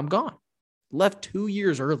said, I'm gone. Left 2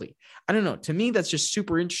 years early. I don't know. To me, that's just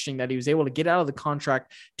super interesting that he was able to get out of the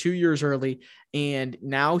contract 2 years early. And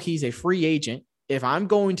now he's a free agent. If I'm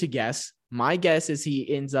going to guess, my guess is he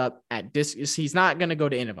ends up at he's not going to go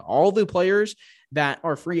to Innova. All the players that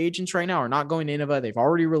are free agents right now are not going to Innova. They've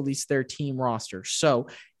already released their team roster. So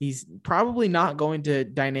he's probably not going to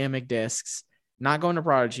Dynamic Discs, not going to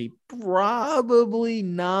Prodigy, probably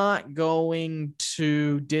not going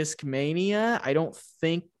to Discmania. I don't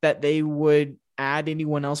think that they would add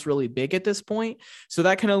anyone else really big at this point. So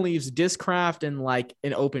that kind of leaves Discraft and like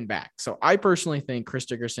an open back. So I personally think Chris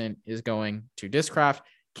Dickerson is going to Discraft.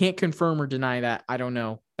 Can't confirm or deny that. I don't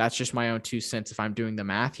know. That's just my own 2 cents if I'm doing the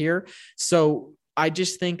math here. So I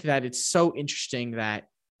just think that it's so interesting that,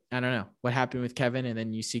 I don't know what happened with Kevin. And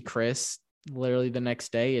then you see Chris literally the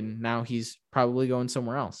next day, and now he's probably going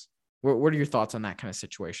somewhere else. What are your thoughts on that kind of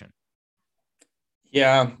situation?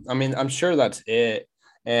 Yeah, I mean, I'm sure that's it.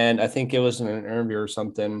 And I think it was in an interview or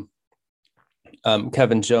something.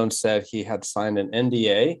 Kevin Jones said he had signed an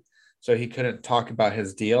NDA, so he couldn't talk about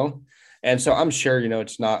his deal. And so I'm sure,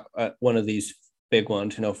 it's not one of these big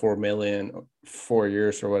ones, 4 million, 4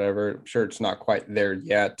 years or whatever. I'm sure it's not quite there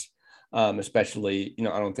yet. Especially,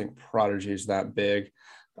 I don't think Prodigy is that big.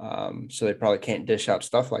 So they probably can't dish out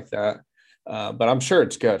stuff like that. But I'm sure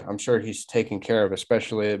it's good. I'm sure he's taken care of,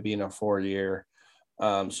 especially it being a 4-year.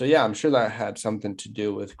 So yeah, I'm sure that had something to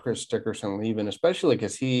do with Chris Dickerson leaving, especially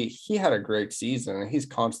because he had a great season and he's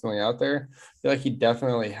constantly out there. I feel like he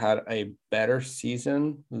definitely had a better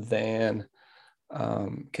season than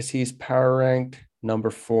because he's power ranked number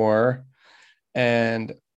 4,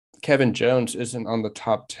 and Kevin Jones isn't on the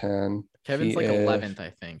top 10. Kevin's like 11th, I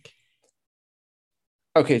think.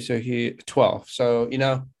 Okay, so he 12. So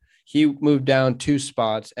he moved down 2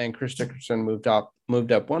 spots, and Chris Dickerson moved up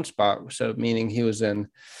 1 spot. So meaning he was in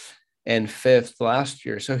 5th last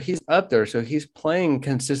year. So he's up there. So he's playing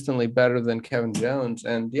consistently better than Kevin Jones.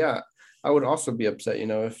 And yeah, I would also be upset,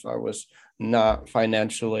 if I was not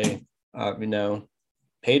financially,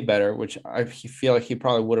 paid better, which I feel like he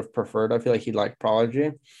probably would have preferred. I feel like he liked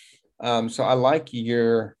Prodigy. So I like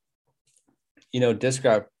your,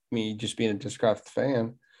 Discraft, me just being a Discraft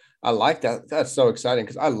fan. I like that. That's so exciting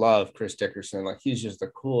because I love Chris Dickerson. Like, he's just a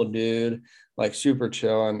cool dude, like super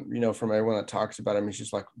chill. And, from everyone that talks about him, he's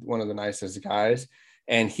just like one of the nicest guys.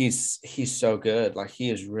 And he's so good. Like, he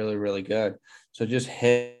is really, really good. So just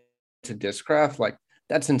him to Discraft, like,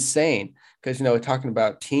 that's insane. Because, talking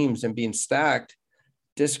about teams and being stacked,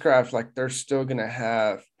 Discraft, like, they're still going to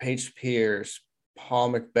have Paige Pierce, Paul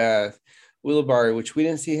Macbeth, Willibari, which we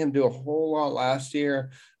didn't see him do a whole lot last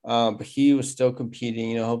year. But he was still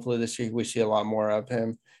competing. Hopefully this year we see a lot more of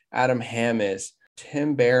him. Adam Hammis,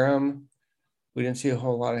 Tim Barham, we didn't see a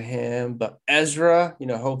whole lot of him. But Ezra,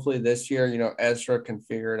 hopefully this year, Ezra can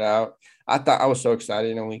figure it out. I was so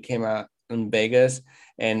excited when we came out in Vegas.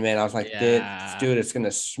 And, man, I was like, this dude is going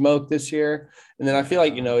to smoke this year. And then I feel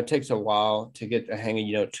like, it takes a while to get the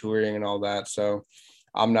hang of, touring and all that. So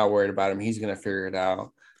I'm not worried about him. He's going to figure it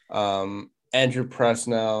out. Andrew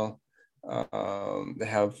Presnell. They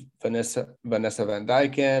have Vanessa Van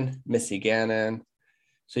Dyken, Missy Gannon.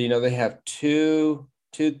 So, they have two,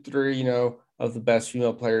 three, of the best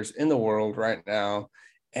female players in the world right now.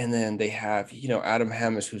 And then they have, Adam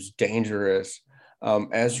Hammis, who's dangerous.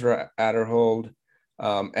 Ezra Adderhold,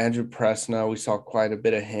 Andrew Presnell. We saw quite a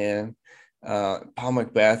bit of him. Paul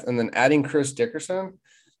Macbeth. And then adding Chris Dickerson.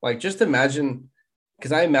 Like, just imagine,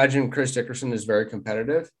 because I imagine Chris Dickerson is very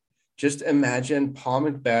competitive. Just imagine Paul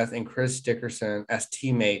Macbeth and Chris Dickerson as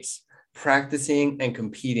teammates practicing and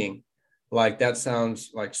competing. Like that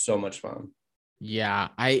sounds like so much fun. Yeah,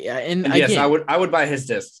 and And yes, again, I would buy his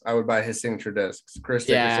discs. I would buy his signature discs. Chris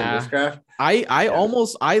Dickerson yeah. Discraft. Yeah.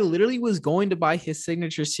 I literally was going to buy his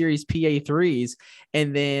signature series PA3s,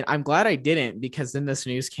 and then I'm glad I didn't, because then this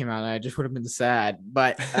news came out and I just would have been sad.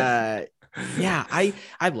 But yeah, I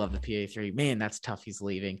love the PA3. Man, that's tough. He's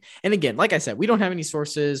leaving. And again, like I said, we don't have any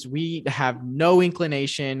sources. We have no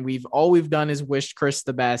inclination. All we've done is wished Chris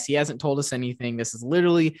the best. He hasn't told us anything. This is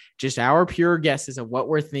literally just our pure guesses of what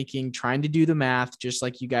we're thinking, trying to do the math, just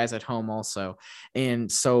like you guys at home also. And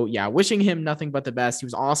so, yeah, wishing him nothing but the best. He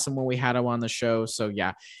was awesome when we had him on the show. So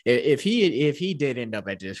yeah, if he did end up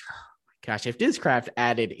at just, gosh, if Discraft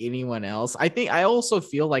added anyone else, I also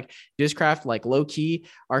feel like Discraft, like low key,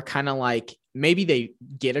 are kind of like, maybe they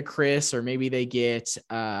get a Chris, or maybe they get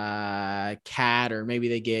Cat, or maybe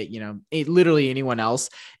they get, literally anyone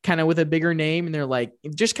else kind of with a bigger name. And they're like,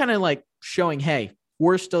 just kind of like showing, hey,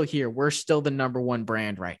 we're still here. We're still the number one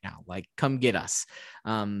brand right now. Like, come get us.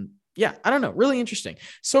 Yeah, I don't know. Really interesting.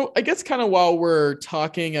 So I guess kind of while we're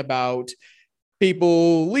talking about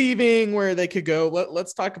people leaving, where they could go,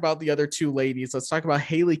 let's talk about the other two ladies. Let's talk about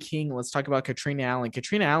Haley King. Let's talk about Katrina Allen.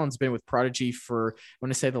 Katrina Allen's been with Prodigy for, I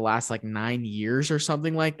want to say, the last like 9 years or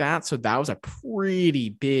something like that. So that was a pretty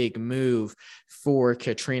big move for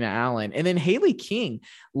Katrina Allen. And then Haley King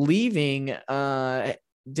leaving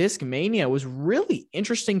Discmania was really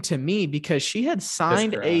interesting to me, because she had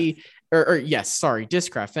signed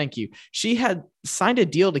Discraft. Thank you. She had signed a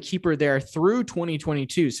deal to keep her there through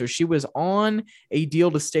 2022. So she was on a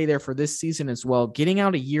deal to stay there for this season as well, getting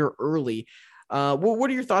out a year early.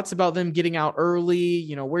 What are your thoughts about them getting out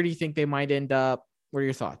early? Where do you think they might end up? What are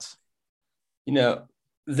your thoughts?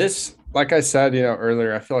 This, like I said,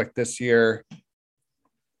 earlier, I feel like this year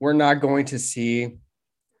we're not going to see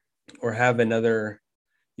or have another,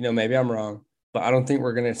 maybe I'm wrong, but I don't think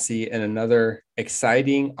we're going to see another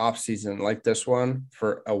exciting offseason like this one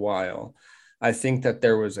for a while. I think that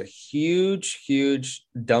there was a huge, huge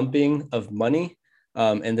dumping of money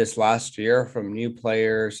in this last year from new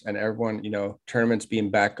players and everyone, tournaments being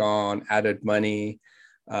back on, added money,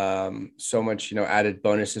 so much, added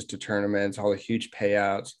bonuses to tournaments, all the huge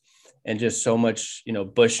payouts, and just so much,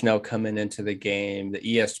 Bushnell coming into the game, the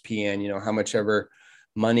ESPN, how much ever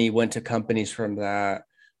money went to companies from that.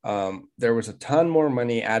 There was a ton more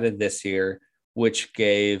money added this year, which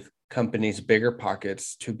gave companies bigger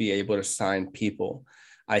pockets to be able to sign people.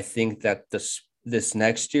 I think that this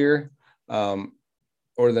next year,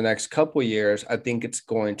 or the next couple years, I think it's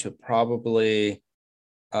going to probably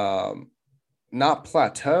not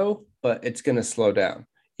plateau, but it's going to slow down.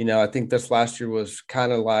 I think this last year was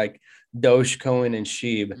kind of like Dogecoin and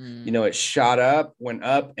Sheeb. It shot up, went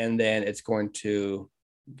up, and then it's going to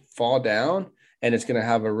fall down, and it's going to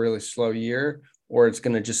have a really slow year, or it's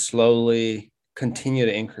going to just slowly continue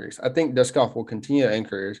to increase. I think disc golf will continue to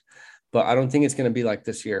increase, but I don't think it's going to be like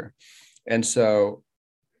this year. And so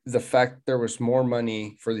the fact there was more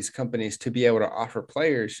money for these companies to be able to offer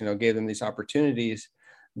players, gave them these opportunities.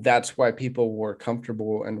 That's why people were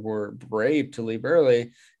comfortable and were brave to leave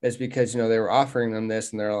early, is because, they were offering them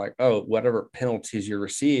this, and they're like, oh, whatever penalties you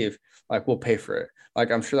receive, like, we'll pay for it. Like,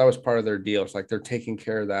 I'm sure that was part of their deals. Like, they're taking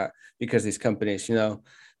care of that, because these companies,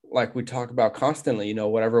 like we talk about constantly,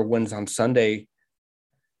 whatever wins on Sunday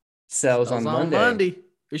sells on Monday.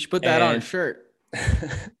 We should put that on a shirt.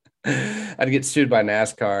 I'd get sued by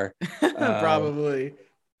NASCAR. Probably.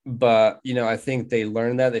 But, I think they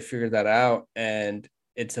learned that, they figured that out, and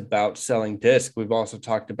it's about selling disc. We've also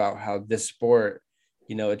talked about how this sport,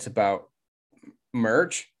 it's about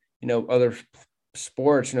merch. Other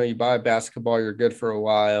sports, you buy basketball, you're good for a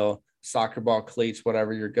while, soccer ball, cleats,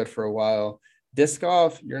 whatever, you're good for a while. Disc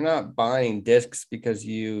golf, you're not buying discs because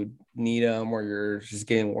you need them or you're just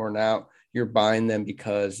getting worn out. You're buying them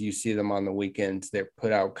because you see them on the weekends. They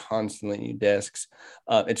put out constantly new discs.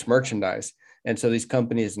 It's merchandise. And so these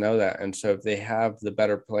companies know that. And so if they have the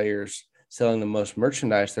better players selling the most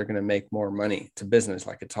merchandise, they're going to make more money. It's a business.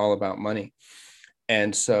 Like, it's all about money.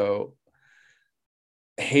 And so,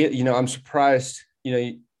 hey, I'm surprised,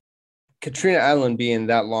 Katrina Allen being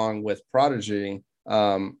that long with Prodigy.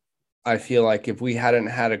 I feel like if we hadn't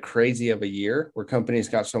had a crazy of a year where companies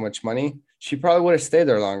got so much money, she probably would have stayed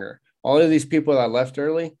there longer. All of these people that left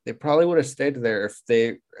early, they probably would have stayed there if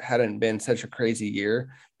they hadn't been such a crazy year,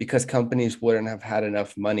 because companies wouldn't have had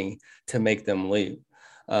enough money to make them leave.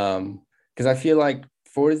 Because I feel like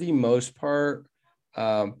for the most part,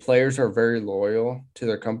 players are very loyal to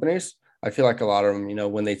their companies. I feel like a lot of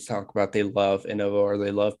them, when they talk about they love Innova or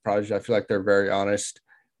they love Prodigy, I feel like they're very honest,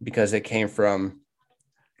 because it came from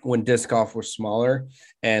when disc golf was smaller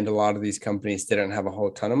and a lot of these companies didn't have a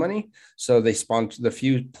whole ton of money. So they sponsored the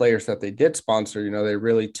few players that they did sponsor, they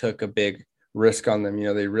really took a big risk on them.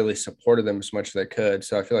 They really supported them as much as they could.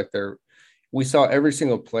 So I feel like we saw every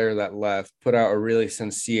single player that left put out a really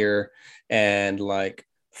sincere and like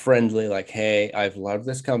friendly, like, hey, I've loved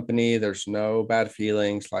this company. There's no bad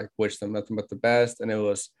feelings, like wish them nothing but the best. And it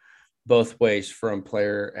was both ways from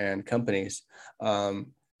player and companies.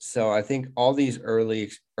 So I think all these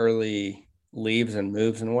early leaves and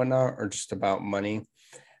moves and whatnot are just about money.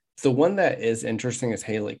 The one that is interesting is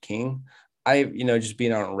Haley King. Just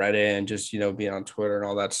being on Reddit and just, being on Twitter and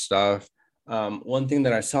all that stuff. One thing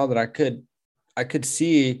that I saw that I could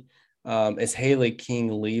see is Haley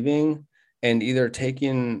King leaving and either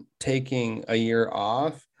taking a year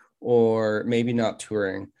off or maybe not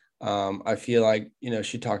touring. I feel like,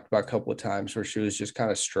 she talked about a couple of times where she was just kind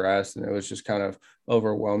of stressed and it was just kind of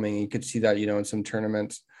overwhelming. You could see that, in some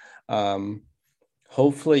tournaments.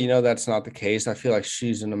 Hopefully, that's not the case. I feel like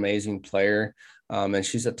she's an amazing player. And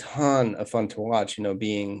she's a ton of fun to watch,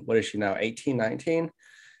 being, what is she now, 18, 19,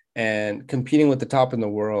 and competing with the top in the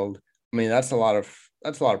world. I mean, that's a lot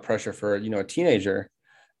of pressure for, a teenager.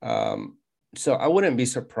 So I wouldn't be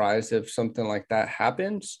surprised if something like that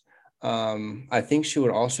happens. I think she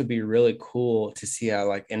would also be really cool to see at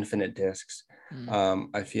like infinite discs.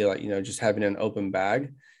 I feel like, just having an open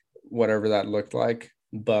bag, whatever that looked like,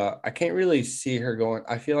 but I can't really see her going.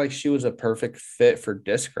 I feel like she was a perfect fit for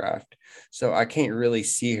Discraft. So I can't really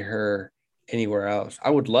see her anywhere else. I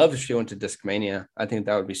would love if she went to Discmania. I think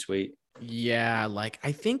that would be sweet. Yeah, like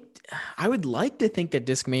I would like to think that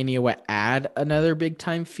Discmania would add another big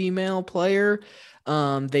time female player.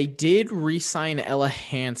 They did re-sign Ella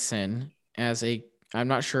Hansen as I'm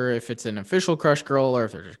not sure if it's an official Crush Girl or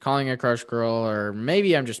if they're just calling it Crush Girl, or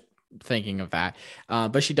maybe I'm just thinking of that.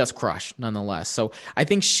 But she does crush nonetheless. So I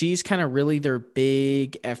think she's kind of really their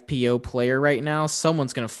big FPO player right now.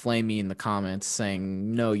 Someone's going to flame me in the comments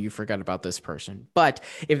saying, no, you forgot about this person. But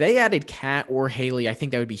if they added Kat or Haley, I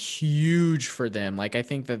think that would be huge for them. Like, I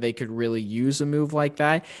think that they could really use a move like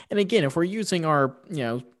that. And again, if we're using our,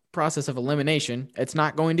 process of elimination, it's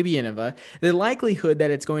not going to be Innova. The likelihood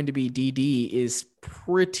that it's going to be DD is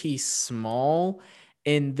pretty small.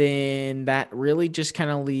 And then that really just kind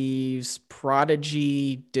of leaves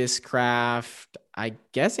Prodigy, Discraft. I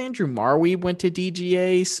guess Andrew Marwe went to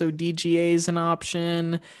DGA, so DGA is an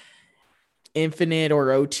option. Infinite or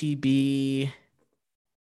OTB.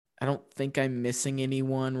 I don't think I'm missing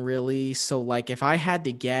anyone really. So, like, if I had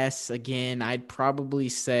to guess again, I'd probably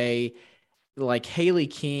say like Haley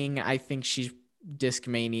King. I think she's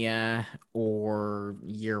Discmania or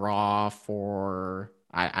Year Off, or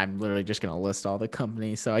I'm literally just going to list all the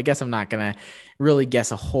companies. So I guess I'm not going to really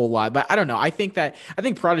guess a whole lot, but I don't know. I think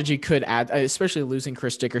Prodigy could add, especially losing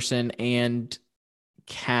Chris Dickerson and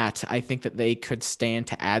Cat. I think that they could stand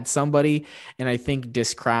to add somebody. And I think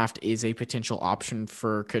Discraft is a potential option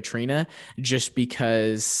for Katrina, just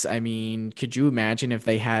because, I mean, could you imagine if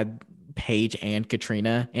they had Paige and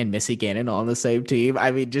Katrina and Missy Gannon on the same team?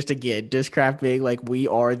 I mean, just again, Discraft being like, we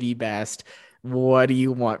are the best. What do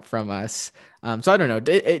you want from us? So I don't know.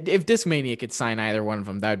 If Discmania could sign either one of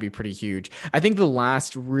them, that would be pretty huge. I think the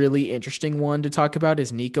last really interesting one to talk about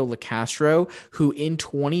is Nico Locastro, who in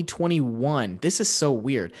 2021, this is so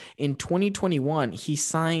weird. In 2021, he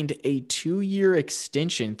signed a 2-year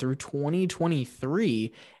extension through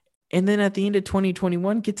 2023. And then at the end of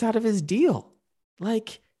 2021, gets out of his deal.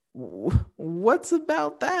 Like, what's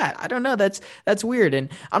about that? I don't know. That's weird.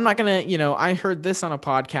 And I'm not gonna, I heard this on a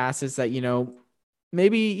podcast, is that,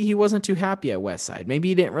 maybe he wasn't too happy at Westside. Maybe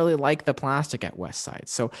he didn't really like the plastic at Westside.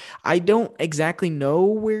 So I don't exactly know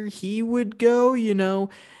where he would go.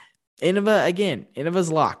 Innova, again, Innova's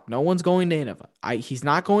locked. No one's going to Innova. He's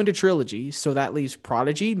not going to Trilogy, so that leaves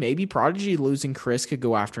Prodigy. Maybe Prodigy losing Chris could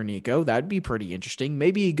go after Nico. That'd be pretty interesting.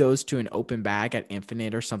 Maybe he goes to an open bag at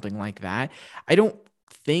Infinite or something like that. I don't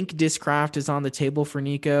think Discraft is on the table for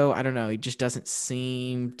Nico. I don't know. He just doesn't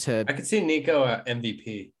seem to. I could see Nico at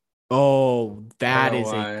MVP. Oh, that is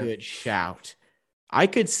a good shout. I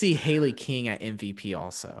could see Haley King at MVP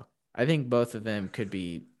also. I think both of them could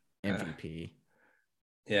be MVP.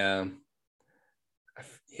 Yeah.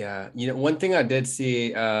 One thing I did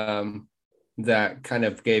see that kind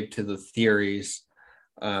of gave to the theories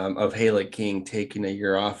of Haley King taking a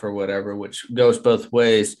year off or whatever, which goes both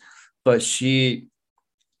ways, but she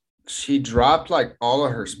dropped like all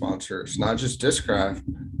of her sponsors, not just Discraft,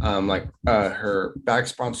 like her back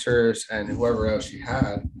sponsors and whoever else she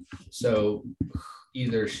had. So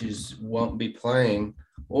either she's won't be playing,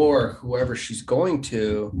 or whoever she's going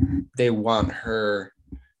to, they want her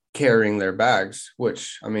carrying their bags,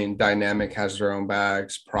 which I mean, Dynamic has their own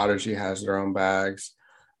bags, Prodigy has their own bags,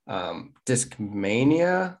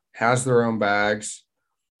 Discmania has their own bags.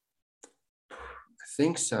 I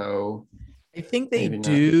think so. I think they Maybe not.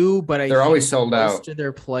 do, but I They're think always sold most out. of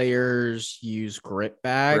their players use grip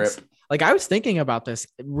bags. Grip. Like I was thinking about this.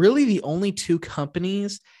 Really, the only two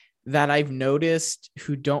companies that I've noticed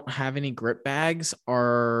who don't have any grip bags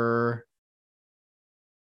are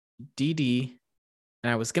DD.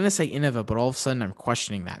 And I was going to say Innova, but all of a sudden I'm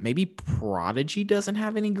questioning that. Maybe Prodigy doesn't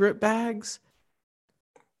have any grip bags.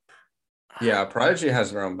 Yeah, Prodigy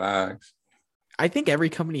has their own bags. I think every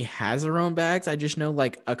company has their own bags. I just know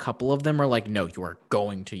like a couple of them are like, no, you are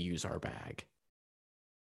going to use our bag.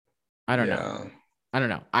 I don't know. I don't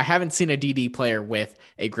know. I haven't seen a DD player with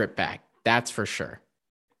a grip bag. That's for sure.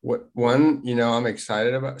 What one, I'm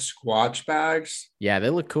excited about Squatch bags. Yeah, they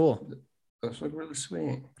look cool. Those look really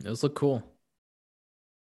sweet. Those look cool.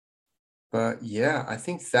 But yeah, I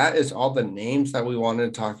think that is all the names that we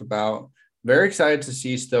wanted to talk about. Very excited to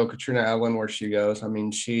see still Katrina Ellen where she goes. I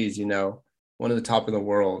mean, she's, one of the top in the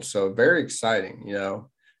world. So very exciting,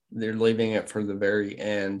 they're leaving it for the very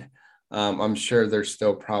end. I'm sure they're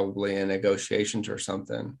still probably in negotiations or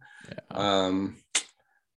something. Yeah.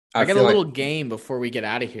 I got a little game before we get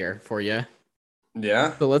out of here for you.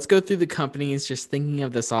 Yeah. So let's go through the companies just thinking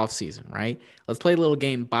of this offseason, right? Let's play a little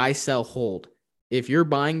game, buy, sell, hold. If you're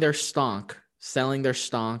buying their stock, selling their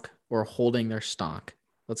stock, or holding their stock,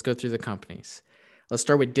 let's go through the companies. Let's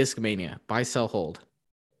start with Discmania. Buy, sell, hold.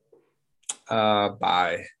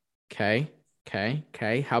 Buy. Okay.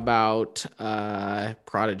 How about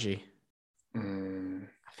Prodigy?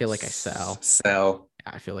 I feel like I sell. Sell.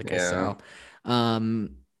 Yeah, I feel like I sell.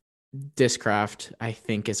 Discraft, I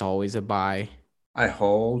think, is always a buy. I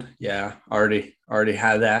hold. Yeah, already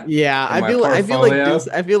had that. Yeah, I feel like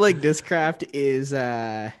Discraft is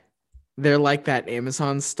they're like that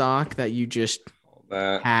Amazon stock that you just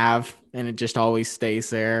have and it just always stays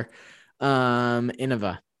there.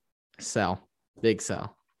 Innova, sell. Big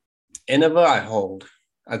sell. Innova, I hold.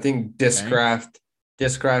 I think Discraft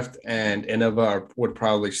and Innova would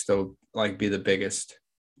probably still be the biggest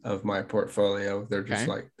of my portfolio. They're just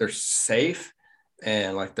they're safe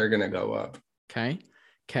and they're gonna go up. Okay.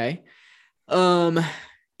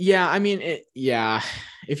 Yeah, I mean,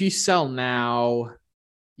 if you sell now,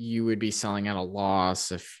 you would be selling at a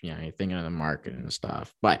loss if you're thinking of the market and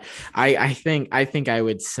stuff. But I think I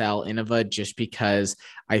would sell Innova just because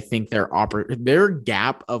I think their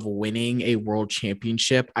gap of winning a world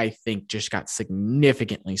championship, I think, just got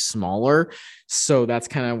significantly smaller. So that's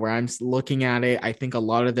kind of where I'm looking at it. I think a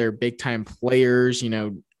lot of their big time players,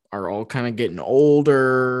 are all kind of getting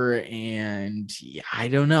older, and I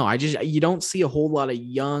don't know. You don't see a whole lot of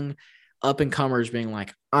young up and comers being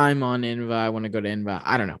like, I'm on Innova, I want to go to Innova.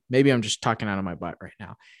 I don't know. Maybe I'm just talking out of my butt right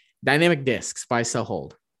now. Dynamic Discs, buy, sell,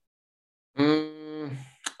 hold.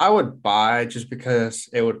 I would buy just because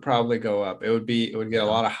it would probably go up. It would get a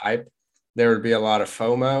lot of hype. There would be a lot of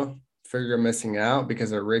FOMO, fear you're missing out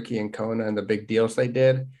because of Ricky and Kona and the big deals they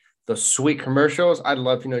did. Those sweet commercials. I'd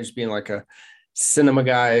love, just being like a cinema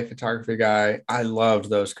guy, photography guy. I loved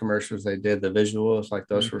those commercials they did. The visuals,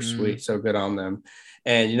 those were sweet. So good on them.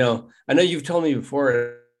 And, I know you've told me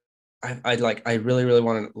before, I really, really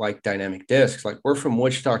want to Dynamic Discs. We're from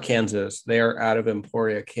Wichita, Kansas. They are out of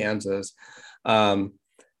Emporia, Kansas.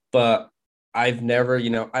 But I've never,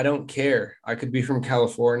 I don't care. I could be from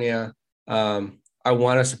California. I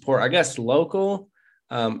want to support, I guess, local.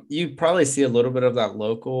 You probably see a little bit of that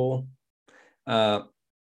local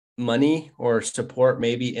money or support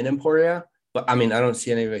maybe in Emporia, but I mean, I don't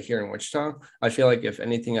see any of it here in Wichita. I feel like if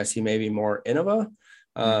anything, I see maybe more Innova.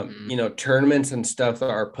 Tournaments and stuff that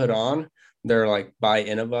are put on, they're by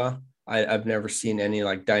Innova. I've never seen any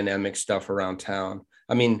dynamic stuff around town.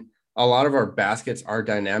 I mean, a lot of our baskets are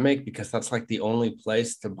dynamic because that's the only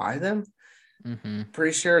place to buy them.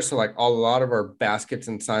 Pretty sure. So a lot of our baskets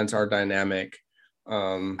and signs are dynamic.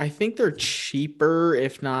 I think they're cheaper,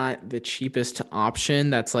 if not the cheapest option.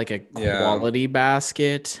 That's a quality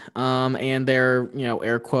basket. And they're,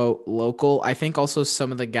 air quote local. I think also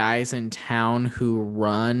some of the guys in town who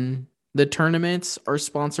run the tournaments are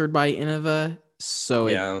sponsored by Innova. So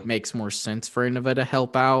it makes more sense for Innova to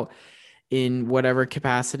help out in whatever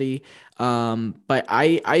capacity. But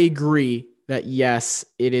I agree that yes,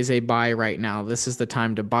 it is a buy right now. This is the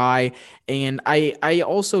time to buy. And I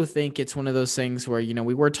also think it's one of those things where,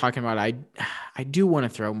 we were talking about, I do want to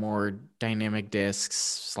throw more Dynamic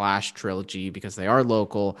Discs / Trilogy because they are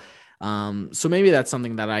local. So maybe that's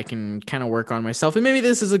something that I can kind of work on myself. And maybe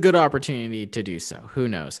this is a good opportunity to do so. Who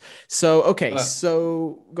knows? So, okay.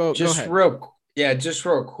 So go ahead. Yeah, just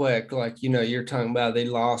real quick, like you're talking about they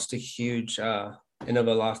lost a huge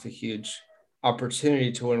Innova lost a huge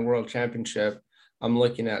opportunity to win world championship. I'm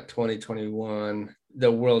looking at 2021,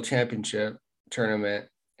 the world championship tournament,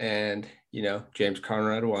 and James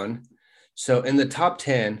Conrad won. So in the top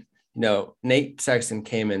 10, Nate Sexton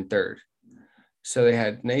came in third. So they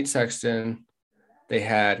had Nate Sexton, they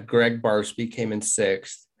had Greg Barsby came in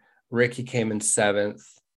sixth, Ricky came in seventh.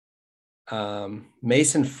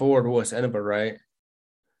 Mason Ford was Innova, right?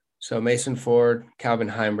 So Mason Ford, Calvin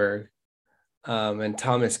Heimberg, and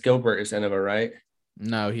Thomas Gilbert is Innova, right?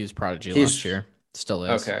 No, he was Prodigy He's last year. Still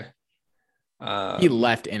is. okay. He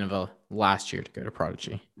left Innova last year to go to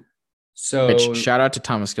Prodigy. So Which, shout out to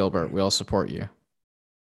Thomas Gilbert. We all support you.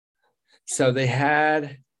 So they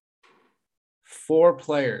had 4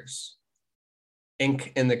 players in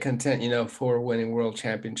the content, for winning world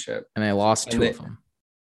championship. And they lost two of them.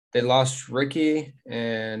 They lost Ricky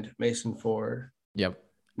and Mason Ford. Yep.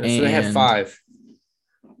 No, so they had 5.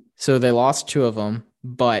 So they lost 2 of them,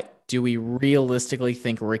 but do we realistically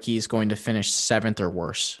think Ricky is going to finish 7th or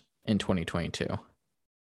worse in 2022?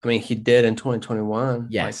 I mean, he did in 2021.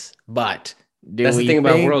 Yes, but that's the thing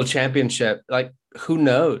about world championship. Like, who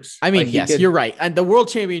knows? I mean, yes, you're right. And the world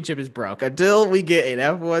championship is broke until we get an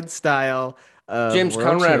F1 style. James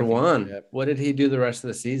Conrad won. What did he do the rest of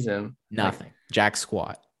the season? Nothing. Jack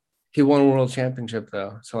squat. He won a world championship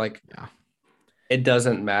though. So yeah. It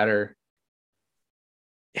doesn't matter.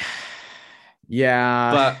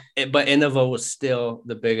 Yeah. But Innova was still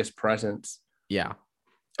the biggest presence. Yeah.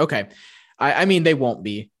 Okay. I mean, they won't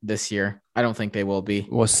be this year. I don't think they will be.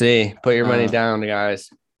 We'll see. Put your money down, guys.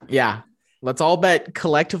 Yeah. Let's all bet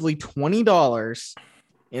collectively $20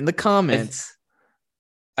 in the comments.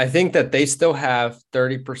 I think that they still have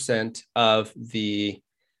 30% of the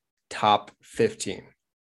top 15.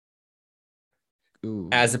 Ooh.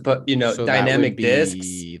 As a so dynamic discs,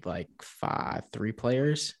 like 3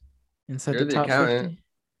 players inside the top 50.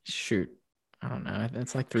 Shoot, I don't know.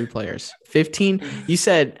 It's like 3 players. 15. You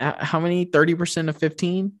said how many? 30% of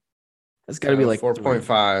 15. That's got to be like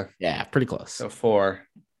 4.5. Yeah, pretty close. So 4.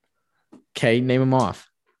 Okay, name them off.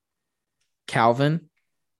 Calvin,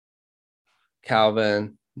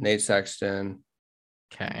 Nate Sexton.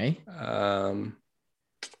 Okay. I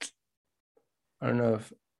don't know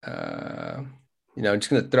if I'm just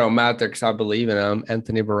gonna throw him out there because I believe in him.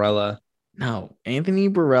 Anthony Barella. No, Anthony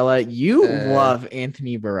Barella. You love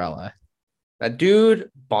Anthony Barella. That dude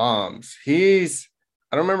bombs. I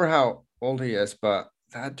don't remember how old he is, but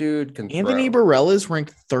that dude can Anthony Barella is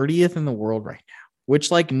ranked 30th in the world right now,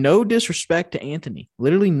 which, like, no disrespect to Anthony,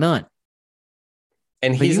 literally none.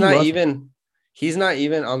 And he's not even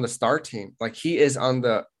on the star team. Like, he is on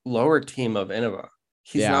the lower team of Innova.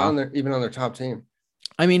 He's not even on their top team.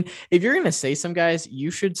 I mean, if you're going to say some guys,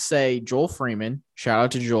 you should say Joel Freeman. Shout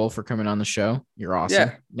out to Joel for coming on the show. You're awesome.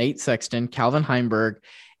 Yeah. Nate Sexton, Calvin Heimberg,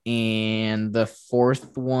 and the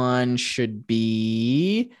 4th one should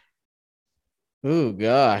be,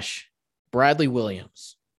 Bradley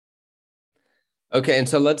Williams. Okay, and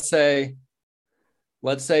so let's say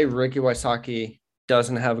Ricky Wysocki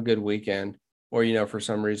doesn't have a good weekend, or for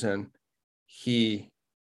some reason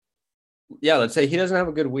let's say he doesn't have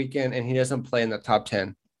a good weekend and he doesn't play in the top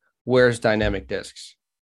 10. Where's Dynamic Discs?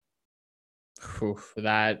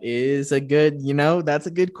 That is a good, that's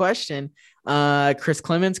a good question. Chris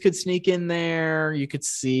Clemens could sneak in there. You could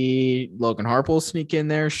see Logan Harple sneak in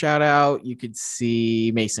there. Shout out. You could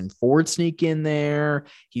see Mason Ford sneak in there.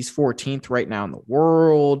 He's 14th right now in the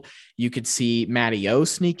world. You could see Matty O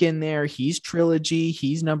sneak in there. He's trilogy.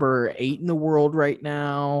 He's number 8 in the world right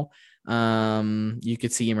now. You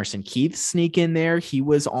could see Emerson Keith sneak in there. He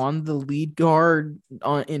was on the lead guard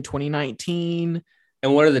in 2019.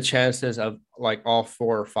 And what are the chances of like all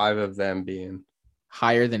 4 or 5 of them being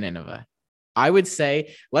higher than Innova? I would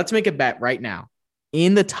say, let's make a bet right now.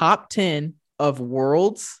 In the top 10 of the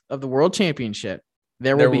World Championship,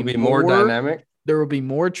 there will be more dynamic. There will be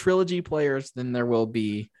more trilogy players than there will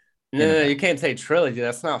be. No, you can't say trilogy.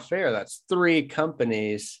 That's not fair. That's 3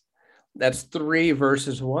 companies. That's 3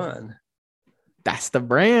 versus 1. That's the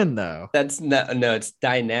brand, though. That's no, it's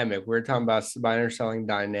dynamic. We're talking about Spiner selling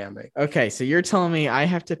dynamic. Okay, so you're telling me I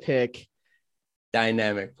have to pick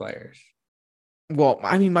dynamic players. Well,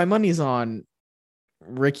 I mean, my money's on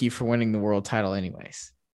Ricky for winning the world title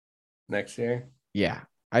anyways. Next year? Yeah.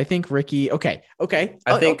 I think Ricky. Okay. I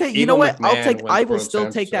think you know what? I will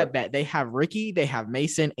still take that bet. They have Ricky, they have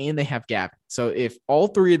Mason, and they have Gavin. So if all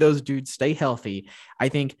 3 of those dudes stay healthy, I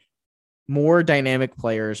think more dynamic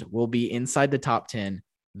players will be inside the top 10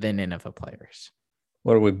 than Innova players.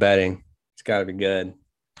 What are we betting? It's got to be good.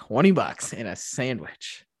 $20 in a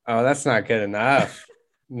sandwich. Oh, that's not good enough.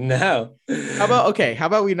 No. How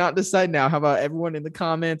about we not decide now? How about everyone in the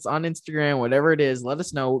comments on Instagram, whatever it is, let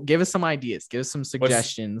us know. Give us some ideas. Give us some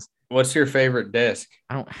suggestions. What's your favorite disc?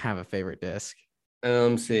 I don't have a favorite disc.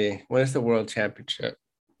 Let me see. When is the World Championship?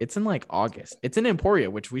 It's in like August. It's in Emporia,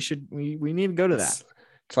 which we need to go to that.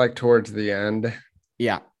 It's like towards the end.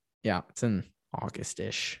 Yeah. It's in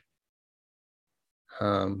August-ish.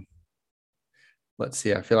 Let's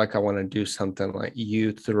see. I feel like I want to do something like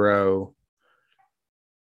you throw.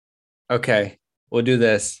 Okay, we'll do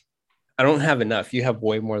this. I don't have enough. You have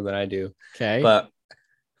way more than I do. Okay. But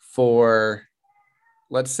for,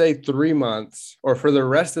 let's say 3 months or for the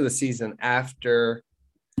rest of the season after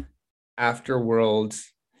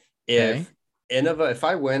Worlds, if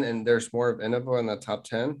I win and there's more of Innova in the top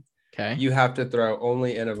 10, okay, you have to throw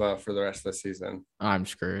only Innova for the rest of the season. I'm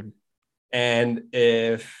screwed. And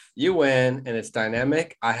if you win and it's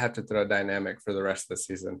dynamic, I have to throw dynamic for the rest of the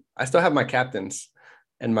season. I still have my captains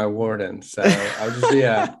and my warden, so I'll just be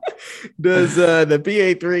Does the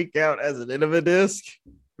PA3 count as an Innova disc?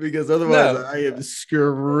 Because otherwise I am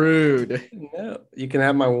screwed. No, you can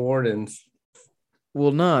have my wardens.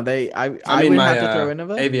 Well, no, I mean, would have to throw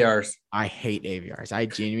Innova. AVRs. I hate AVRs. I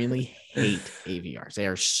genuinely hate AVRs. They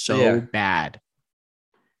are so bad.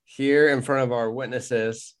 Here in front of our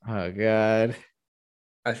witnesses. Oh God.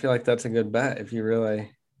 I feel like that's a good bet if you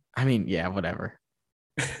really. I mean, yeah, whatever.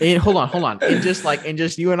 And hold on. And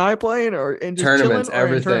just you and I playing, or in just tournaments, chilling, or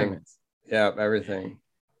everything. Tournaments? Yeah, everything.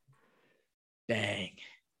 Dang.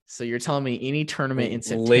 So you're telling me any tournament in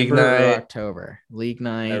September League night, or October, league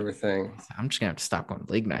night, everything. I'm just gonna have to stop going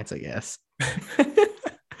to league nights, I guess. I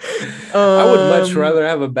would much rather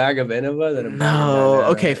have a bag of Innova than a bag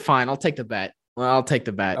of okay, fine. I'll take the bet. I'll take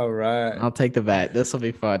the bet. All right. I'll take the bet. This will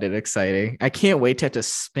be fun and exciting. I can't wait to have to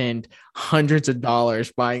spend hundreds of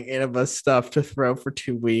dollars buying Innova stuff to throw for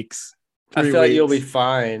 2 weeks. I feel like you'll be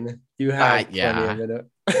fine. You have plenty of it.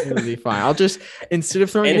 It'll be fine. I'll just, instead of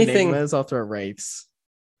throwing Enigmas, I'll throw Wraiths.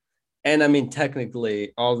 And I mean,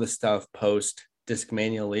 technically, all the stuff post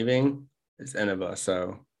Discmania leaving is Innova.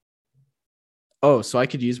 So, so I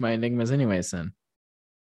could use my Enigmas anyways then.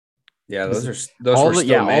 Yeah, those are all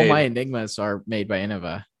my Enigmas are made by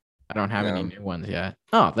Innova. I don't have any new ones yet.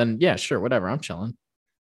 Oh, then yeah, sure, whatever. I'm chilling.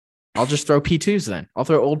 I'll just throw P2s then. I'll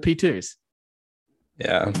throw old P2s.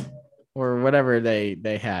 Yeah. Or whatever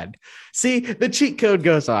they had. See, the cheat code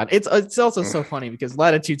goes on. It's also so funny because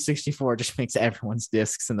Latitude 64 just makes everyone's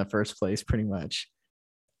discs in the first place, pretty much.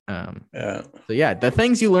 So yeah, the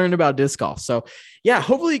things you learned about disc golf. So yeah,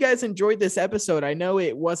 hopefully you guys enjoyed this episode. I know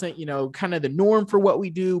it wasn't, kind of the norm for what we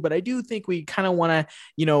do, but I do think we kind of want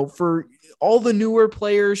to, for all the newer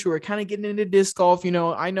players who are kind of getting into disc golf,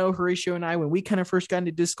 I know Horatio and I, when we kind of first got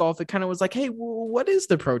into disc golf, it kind of was like, hey, what is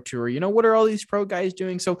the pro tour? What are all these pro guys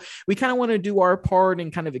doing? So we kind of want to do our part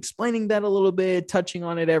and kind of explaining that a little bit, touching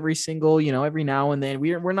on it every single, every now and then.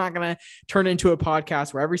 We're not going to turn into a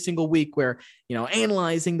podcast where every single week we're,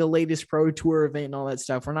 analyzing the latest pro tour event and all that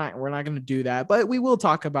stuff. We're not going to do that, but we will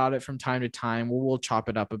talk about it from time to time. We'll chop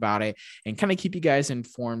it up about it and kind of keep you guys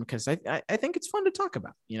informed because I think it's fun to talk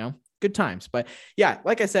about, good times. But yeah,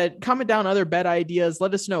 like I said, comment down other bet ideas.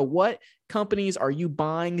 Let us know, what companies are you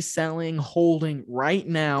buying, selling, holding right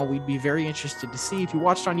now? We'd be very interested to see. If you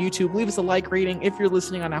watched on YouTube, leave us a like rating. If you're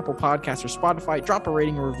listening on Apple Podcasts or Spotify, drop a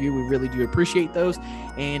rating or review. We really do appreciate those.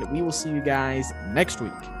 And we will see you guys next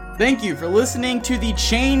week. Thank you for listening to the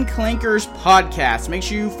Chain Clankers podcast. Make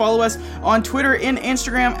sure you follow us on Twitter and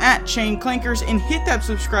Instagram at Chain Clankers and hit that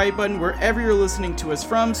subscribe button wherever you're listening to us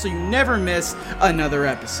from so you never miss another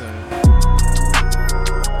episode.